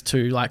sneakers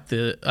to like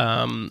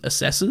the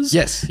assessors.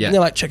 Yes, yeah. And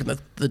they're like checking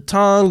the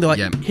tongue. They're like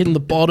hitting the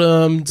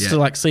bottom Yeah. to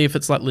like see if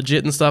it's like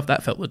legit and stuff.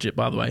 That felt legit,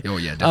 by the way. Oh,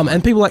 yeah, definitely.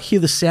 And people like hear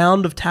the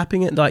sound of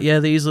tapping it and like, yeah,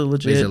 these are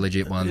legit. These are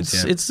legit ones,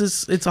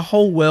 It's a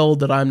whole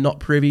world that I'm not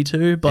privy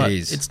to, but It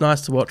is. it's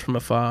nice to watch from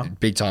afar.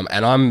 Big time.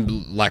 And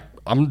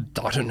I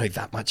don't know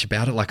that much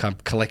about it. Like, I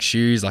collect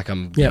shoes, like you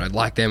know,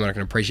 like them, and I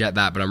can appreciate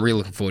that. But I'm really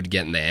looking forward to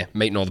getting there,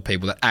 meeting all the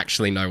people that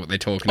actually know what they're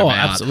talking about.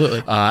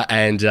 Absolutely.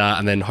 And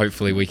then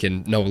hopefully we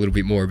can know a little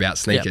bit more about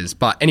sneakers.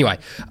 But anyway,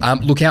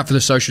 look out for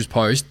the socials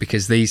post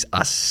because these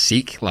are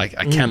sick. Like,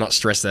 I cannot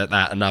stress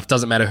that enough.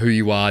 Doesn't matter who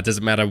you are.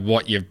 Doesn't matter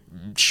what your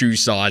shoe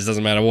size.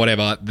 Doesn't matter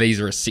whatever.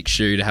 These are a sick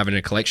shoe to have in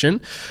a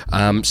collection.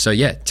 So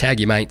yeah, tag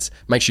your mates.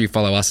 Make sure you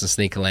follow us in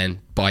Sneakerland.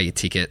 Buy your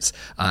tickets,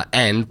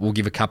 and we'll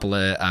give a couple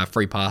of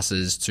free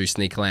passes to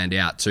Sneakerland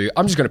out to.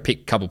 I'm just going to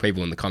pick a couple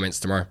people in the comments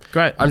tomorrow.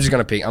 Great. I'm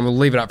going to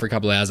leave it up for a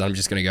couple of hours. And I'm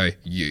just going to go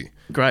you.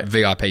 Great.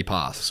 VIP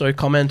pass. So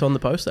comment on the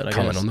post then, I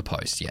Comment guess. on the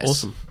post, yes.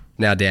 Awesome.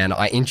 Now, Dan,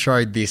 I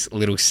introed this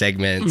little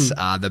segment,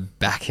 the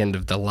back end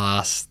of the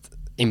last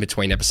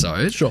in-between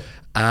episode. Sure.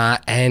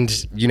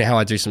 And you know how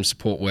I do some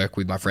support work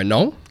with my friend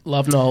Noel?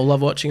 Love Noel.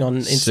 Love watching on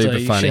Insta. Super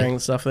You funny. sharing the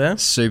stuff there.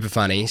 Super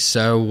funny.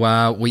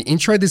 So we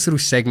introed this little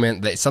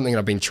segment that's something that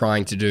I've been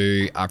trying to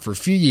do for a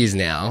few years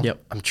now.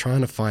 Yep. I'm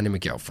trying to find him a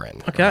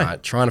girlfriend. Okay.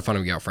 Right? Trying to find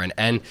him a girlfriend.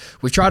 And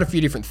we've tried a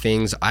few different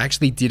things. I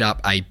actually did up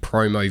a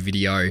promo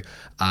video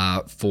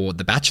for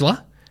The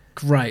Bachelor.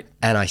 Great.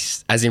 And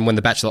as in when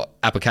The Bachelor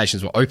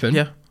applications were open.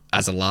 Yeah.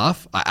 As a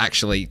laugh, I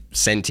actually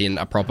sent in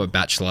a proper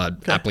Bachelor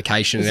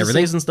application Is and the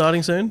everything. season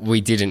starting soon?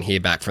 We didn't hear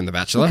back from The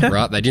Bachelor,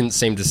 right? They didn't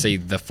seem to see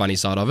the funny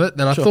side of it.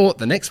 Then I Sure. thought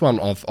the next one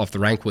off the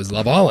rank was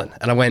Love Island.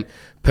 And I went,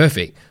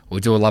 perfect.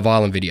 We'll do a Love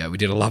Island video. We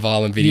did a Love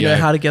Island video. You know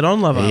how to get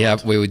on Love Island. Yeah,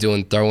 we were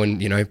throwing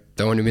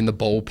him in the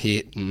ball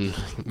pit and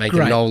making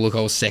Great. Noel look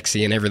all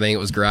sexy and everything. It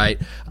was great.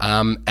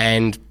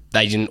 And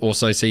they didn't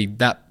also see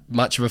that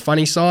much of a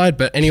funny side.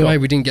 But anyway,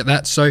 we didn't get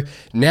that. So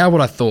now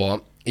what I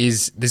thought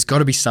is there's got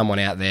to be someone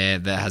out there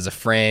that has a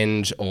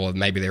friend or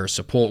maybe they're a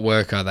support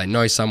worker, they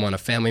know someone, a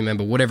family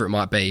member, whatever it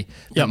might be,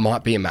 that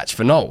might be a match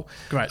for Noel.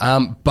 Great.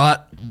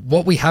 But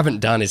what we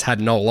haven't done is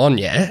had Noel on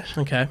yet.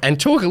 Okay. And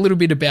talk a little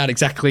bit about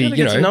exactly,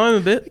 Get to know him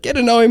a bit. Get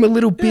to know him a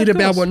little bit of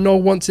about course. what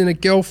Noel wants in a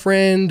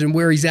girlfriend and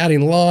where he's at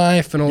in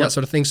life and all that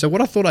sort of thing. So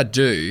what I thought I'd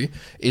do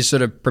is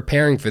sort of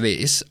preparing for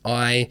this,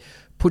 I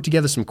put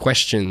together some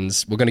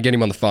questions. We're going to get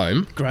him on the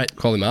phone. Great.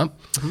 Call him up.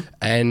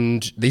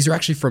 And these are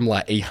actually from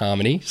like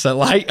eHarmony. So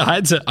like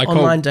I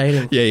Online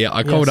dating. Yeah.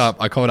 I called Yes.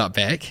 up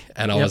Beck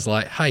and I was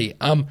like, hey,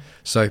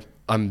 so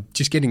I'm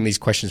just getting these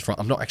questions from,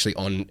 I'm not actually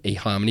on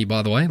eHarmony,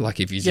 by the way. Like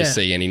if you just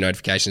see any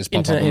notifications pop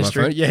Internet up on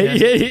history. my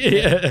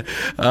phone.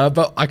 Yeah.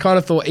 But I kind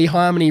of thought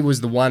eHarmony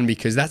was the one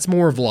because that's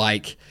more of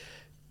like,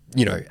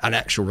 an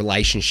actual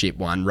relationship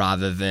one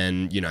rather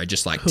than,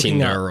 just like Hooking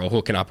Tinder or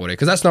hooking up or whatever.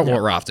 Because that's not what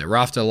we're after. We're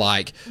after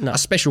like a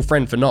special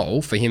friend for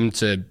Noel for him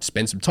to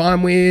spend some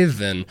time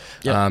with and,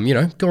 go on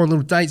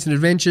little dates and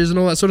adventures and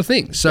all that sort of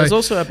thing. So There's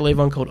also, I believe,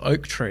 one called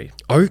Oak Tree.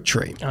 Oak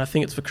Tree. And I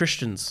think it's for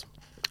Christians.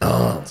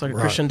 It's like a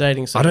Christian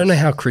dating service. I don't know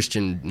how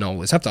Christian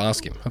Noel is. Have to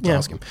ask him. Yeah.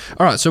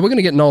 All right, so we're going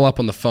to get Noel up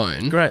on the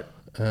phone. Great.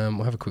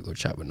 We'll have a quick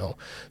little chat with Noel.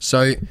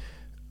 So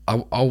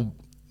I'll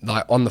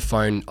like on the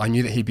phone, I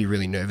knew that he'd be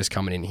really nervous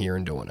coming in here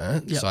and doing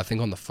it. Yep. So I think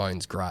on the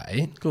phone's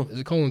great. Cool. Is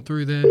it calling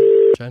through there,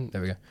 Jen?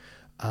 There we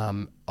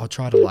go. I'll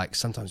try to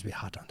sometimes it'd be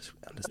hard to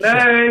understand.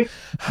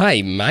 Hello.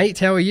 Hey, mate,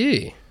 how are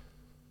you?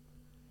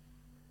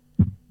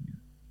 Are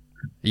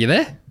you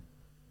there?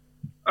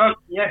 Oh,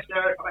 yes,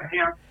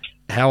 hang on.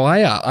 How are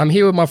you? I'm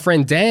here with my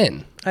friend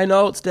Dan. Hey,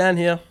 Noel, it's Dan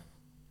here.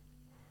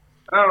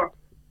 Oh,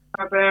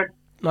 hi there.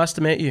 Nice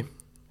to meet you.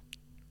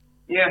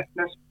 Yeah,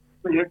 that's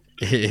pretty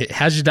good.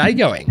 How's your day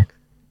going?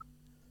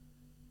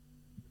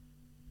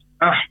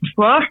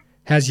 What?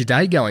 How's your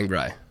day going,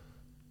 bro?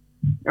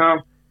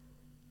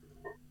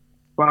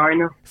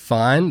 Fine.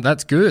 Fine.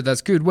 That's good.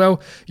 That's good.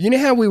 Well, you know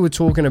how we were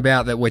talking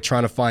about that we're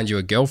trying to find you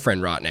a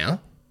girlfriend right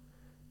now?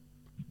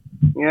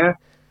 Yeah.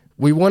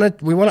 We want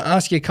to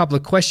ask you a couple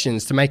of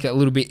questions to make it a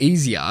little bit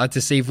easier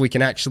to see if we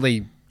can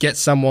actually get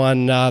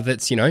someone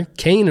that's,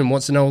 keen and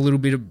wants to know a little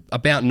bit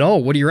about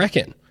Noel. What do you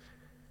reckon?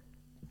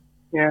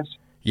 Yes.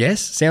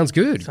 Yes? Sounds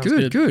good.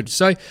 Good.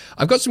 So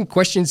I've got some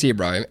questions here,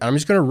 bro, and I'm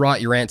just going to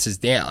write your answers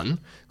down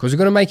because we're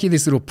going to make you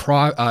this little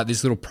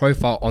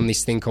profile on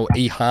this thing called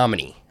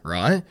eHarmony,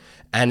 right?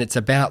 And it's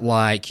about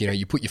like,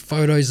 you put your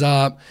photos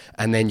up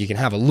and then you can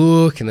have a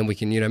look and then we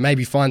can,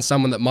 maybe find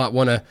someone that might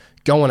want to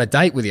go on a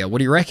date with you. What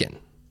do you reckon?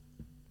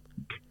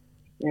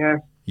 Yeah.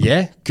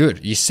 Yeah?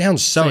 Good. You sound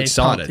so he's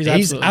excited. pumped.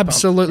 He's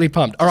absolutely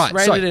pumped. All right.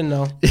 Rate it in,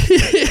 Noel.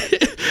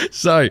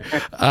 So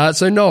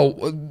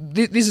Noel,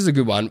 this is a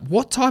good one.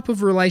 What type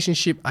of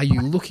relationship are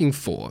you looking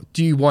for?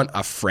 Do you want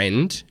a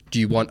friend? Do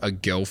you want a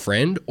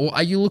girlfriend? Or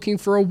are you looking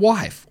for a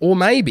wife? Or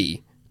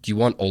maybe do you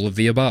want all of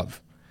the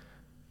above?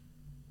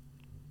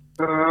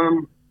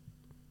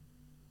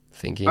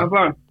 Thinking. I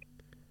want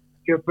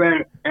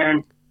girlfriend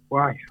and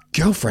wife.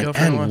 Girlfriend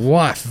and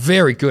wife.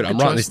 Very good. I'm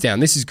writing this down.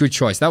 This is good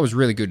choice. That was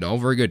really good, Noel.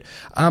 Very good.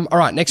 All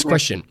right, next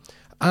question.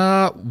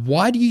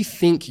 Why do you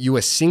think you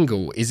are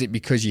single? Is it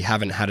because you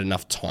haven't had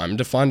enough time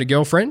to find a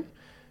girlfriend?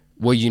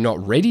 Were you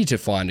not ready to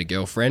find a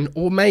girlfriend?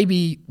 Or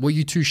maybe were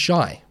you too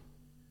shy?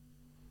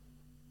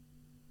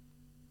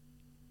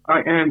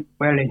 I am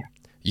ready.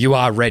 You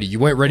are ready. You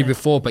weren't ready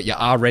before, but you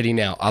are ready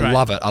now. I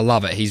love it. I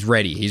love it. He's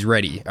ready. He's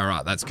ready. All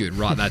right, that's good.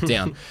 Write that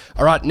down.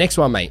 All right, next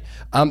one, mate.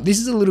 This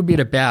is a little bit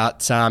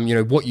about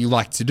what you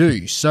like to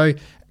do. So,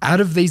 out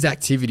of these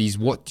activities,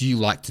 what do you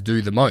like to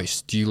do the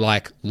most? Do you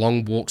like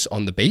long walks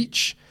on the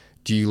beach?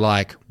 Do you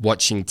like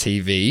watching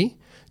TV?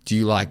 Do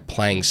you like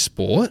playing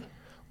sport?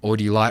 Or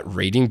do you like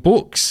reading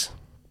books?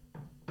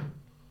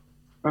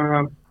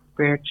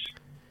 Bitch.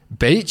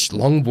 Beach,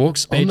 long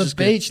walks on the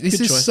beach. This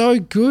is so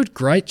good.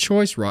 Great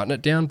choice. Writing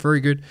it down. Very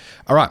good.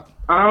 All right.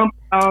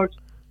 About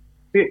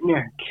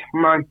picnic,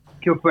 my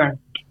girlfriend.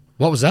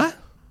 What was that?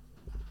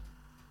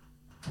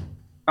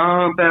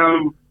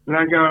 About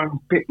like a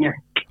picnic.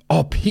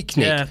 Oh,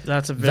 picnic. Yeah,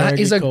 that's a very That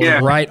is good a call.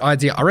 great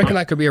idea. I reckon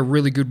that could be a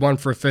really good one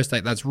for a first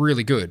date. That's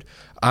really good.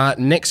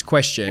 Next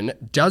question.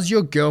 Does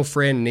your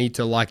girlfriend need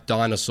to like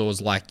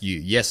dinosaurs like you?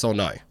 Yes or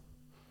no?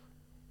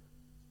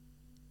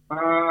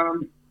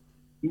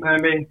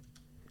 Maybe.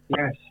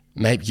 Yes.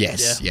 Maybe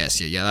yes.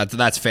 Yeah.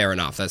 That's fair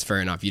enough. That's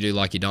fair enough. You do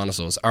like your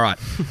dinosaurs. All right.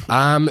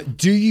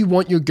 Do you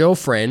want your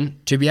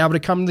girlfriend to be able to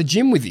come to the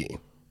gym with you?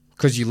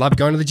 Because you love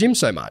going to the gym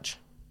so much.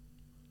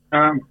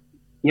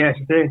 Yes,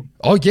 I do.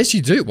 Oh, yes,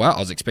 you do. Wow, I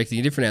was expecting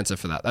a different answer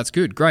for that. That's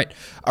good. Great.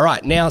 All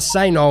right. Now,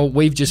 say, Noel,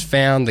 we've just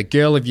found the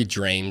girl of your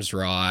dreams,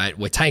 right?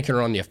 We're taking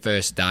her on your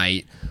first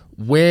date.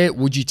 Where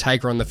would you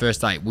take her on the first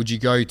date? Would you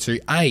go to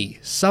A,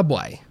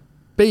 Subway,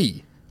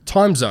 B,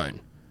 Time Zone,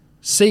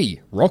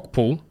 C,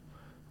 Rockpool,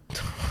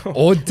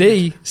 or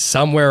D,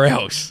 somewhere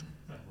else?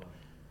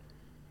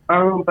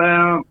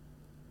 About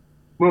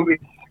movies.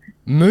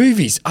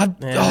 Movies.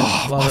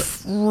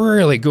 love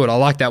Really good. I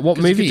like that. What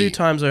movie? You could do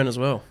Time Zone as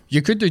well.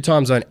 You could do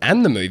Time Zone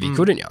and the movie,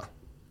 couldn't you?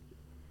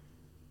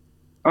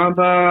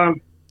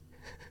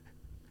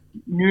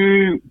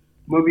 New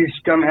movies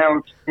come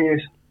out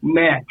is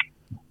Meg.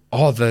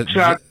 Oh, could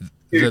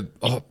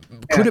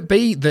it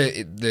be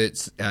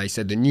he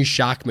said the new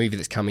shark movie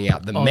that's coming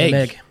out, The Meg? The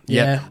Meg.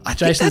 Yeah.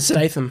 Jason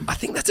Statham. I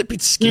think that's a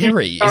bit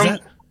scary. Is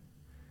that?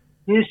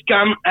 This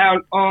come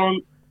out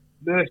on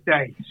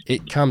birthdays.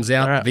 It comes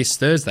out this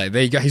Thursday.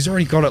 There you go. He's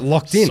already got it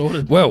locked in.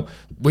 Sorted. Well,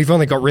 we've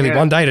only got really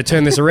one day to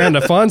turn this around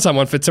to find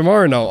someone for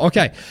tomorrow, Noel.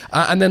 Okay.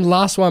 And then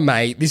last one,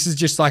 mate. This is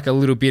just like a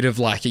little bit of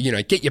like,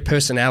 get your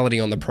personality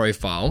on the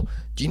profile.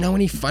 Do you know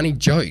any funny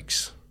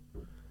jokes?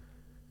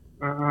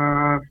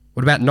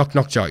 What about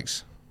knock-knock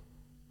jokes?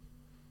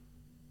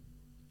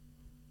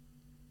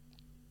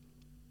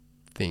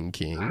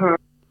 Thinking.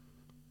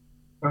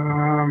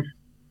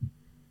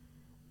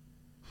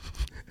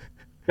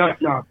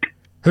 Knock.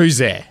 Who's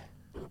there?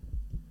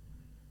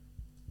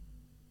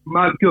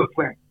 My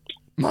girlfriend.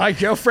 My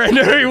girlfriend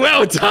who?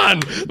 Well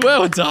done.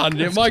 Well done.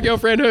 Yeah, my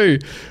girlfriend who?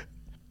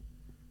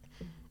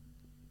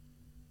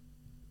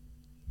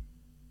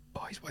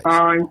 Oh, he's waiting.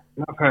 I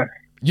love her.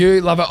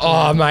 You love it.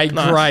 Oh, mate,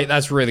 Nice. great.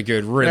 That's really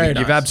good. Really Very good.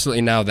 You've nice.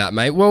 absolutely nailed that,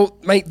 mate. Well,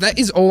 mate, that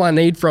is all I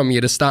need from you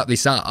to start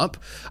this up.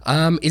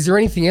 Is there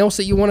anything else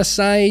that you want to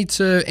say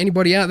to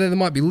anybody out there that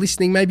might be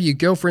listening? Maybe your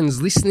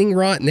girlfriend's listening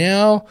right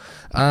now.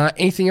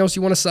 Anything else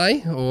you want to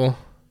say? Or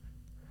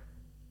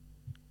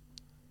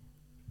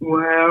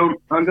Well,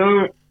 I'm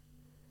going to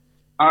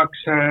ask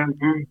her,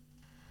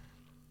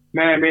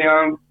 maybe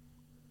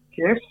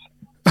kiss.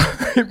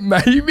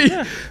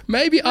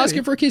 maybe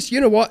asking for a kiss. You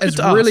know what? It's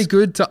to really ask.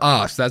 good to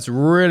ask. That's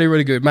really,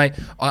 really good, mate.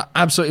 I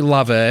absolutely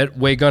love it.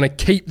 We're going to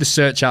keep the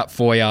search up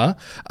for you,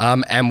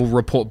 and we'll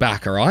report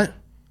back, all right?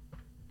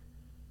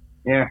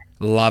 Yeah.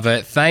 Love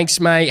it. Thanks,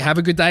 mate. Have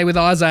a good day with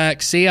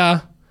Isaac. See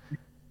ya.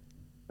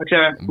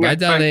 Okay. Bye,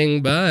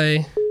 darling.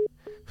 Bye.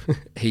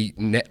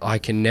 I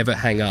can never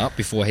hang up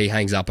before he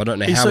hangs up. I don't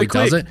know He's how so he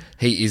does quick. it.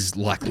 He is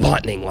like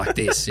lightning like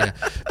this. Yeah.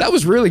 That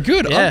was really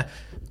good. Yeah.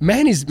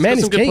 Man is got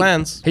some good keen.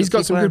 plans. He's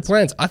got some good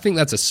plans. I think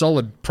that's a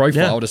solid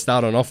profile Yeah. to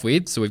start on off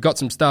with. So we've got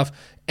some stuff.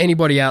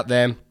 Anybody out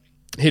there,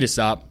 hit us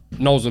up.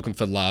 Noel's looking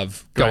for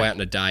love. Go Great. out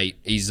on a date.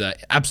 He's an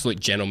absolute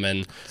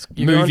gentleman.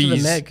 You're going to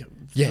the Meg.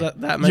 Yeah,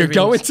 That you're movie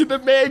going looks- to the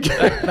Meg.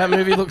 That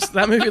movie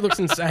looks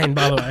insane,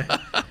 by the way.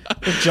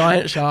 The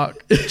giant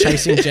shark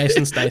chasing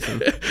Jason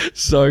Statham.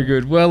 So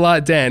good. Well,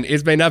 Dan,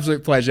 it's been an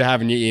absolute pleasure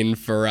having you in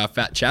for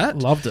Fat Chat.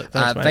 Loved it.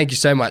 Thanks, mate. Thank you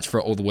so much for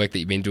all the work that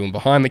you've been doing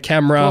behind the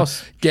camera, Of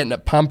course. getting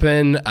it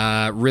pumping.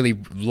 Really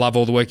love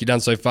all the work you've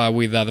done so far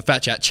with the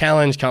Fat Chat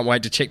Challenge. Can't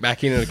wait to check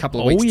back in a couple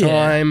of weeks' yeah.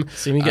 time.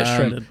 See me get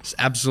shredded. It's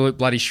absolute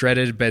bloody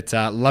shredded, but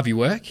love your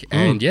work.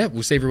 And yeah,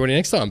 we'll see everybody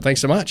next time. Thanks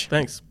so much.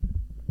 Thanks.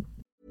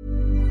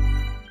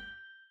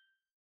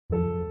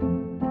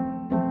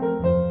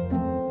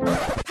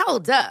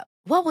 Hold up.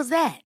 What was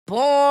that?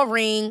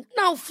 Boring.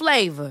 No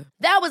flavor.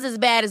 That was as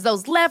bad as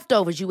those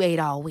leftovers you ate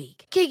all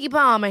week. Keke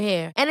Palmer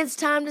here, and it's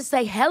time to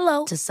say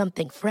hello to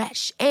something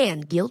fresh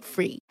and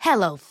guilt-free.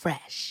 Hello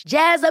Fresh.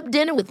 Jazz up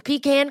dinner with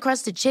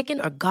pecan-crusted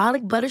chicken or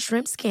garlic butter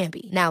shrimp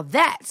scampi. Now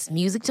that's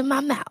music to my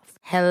mouth.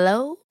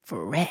 Hello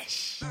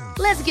Fresh.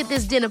 Let's get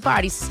this dinner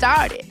party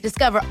started.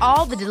 Discover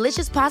all the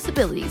delicious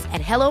possibilities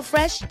at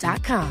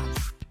hellofresh.com.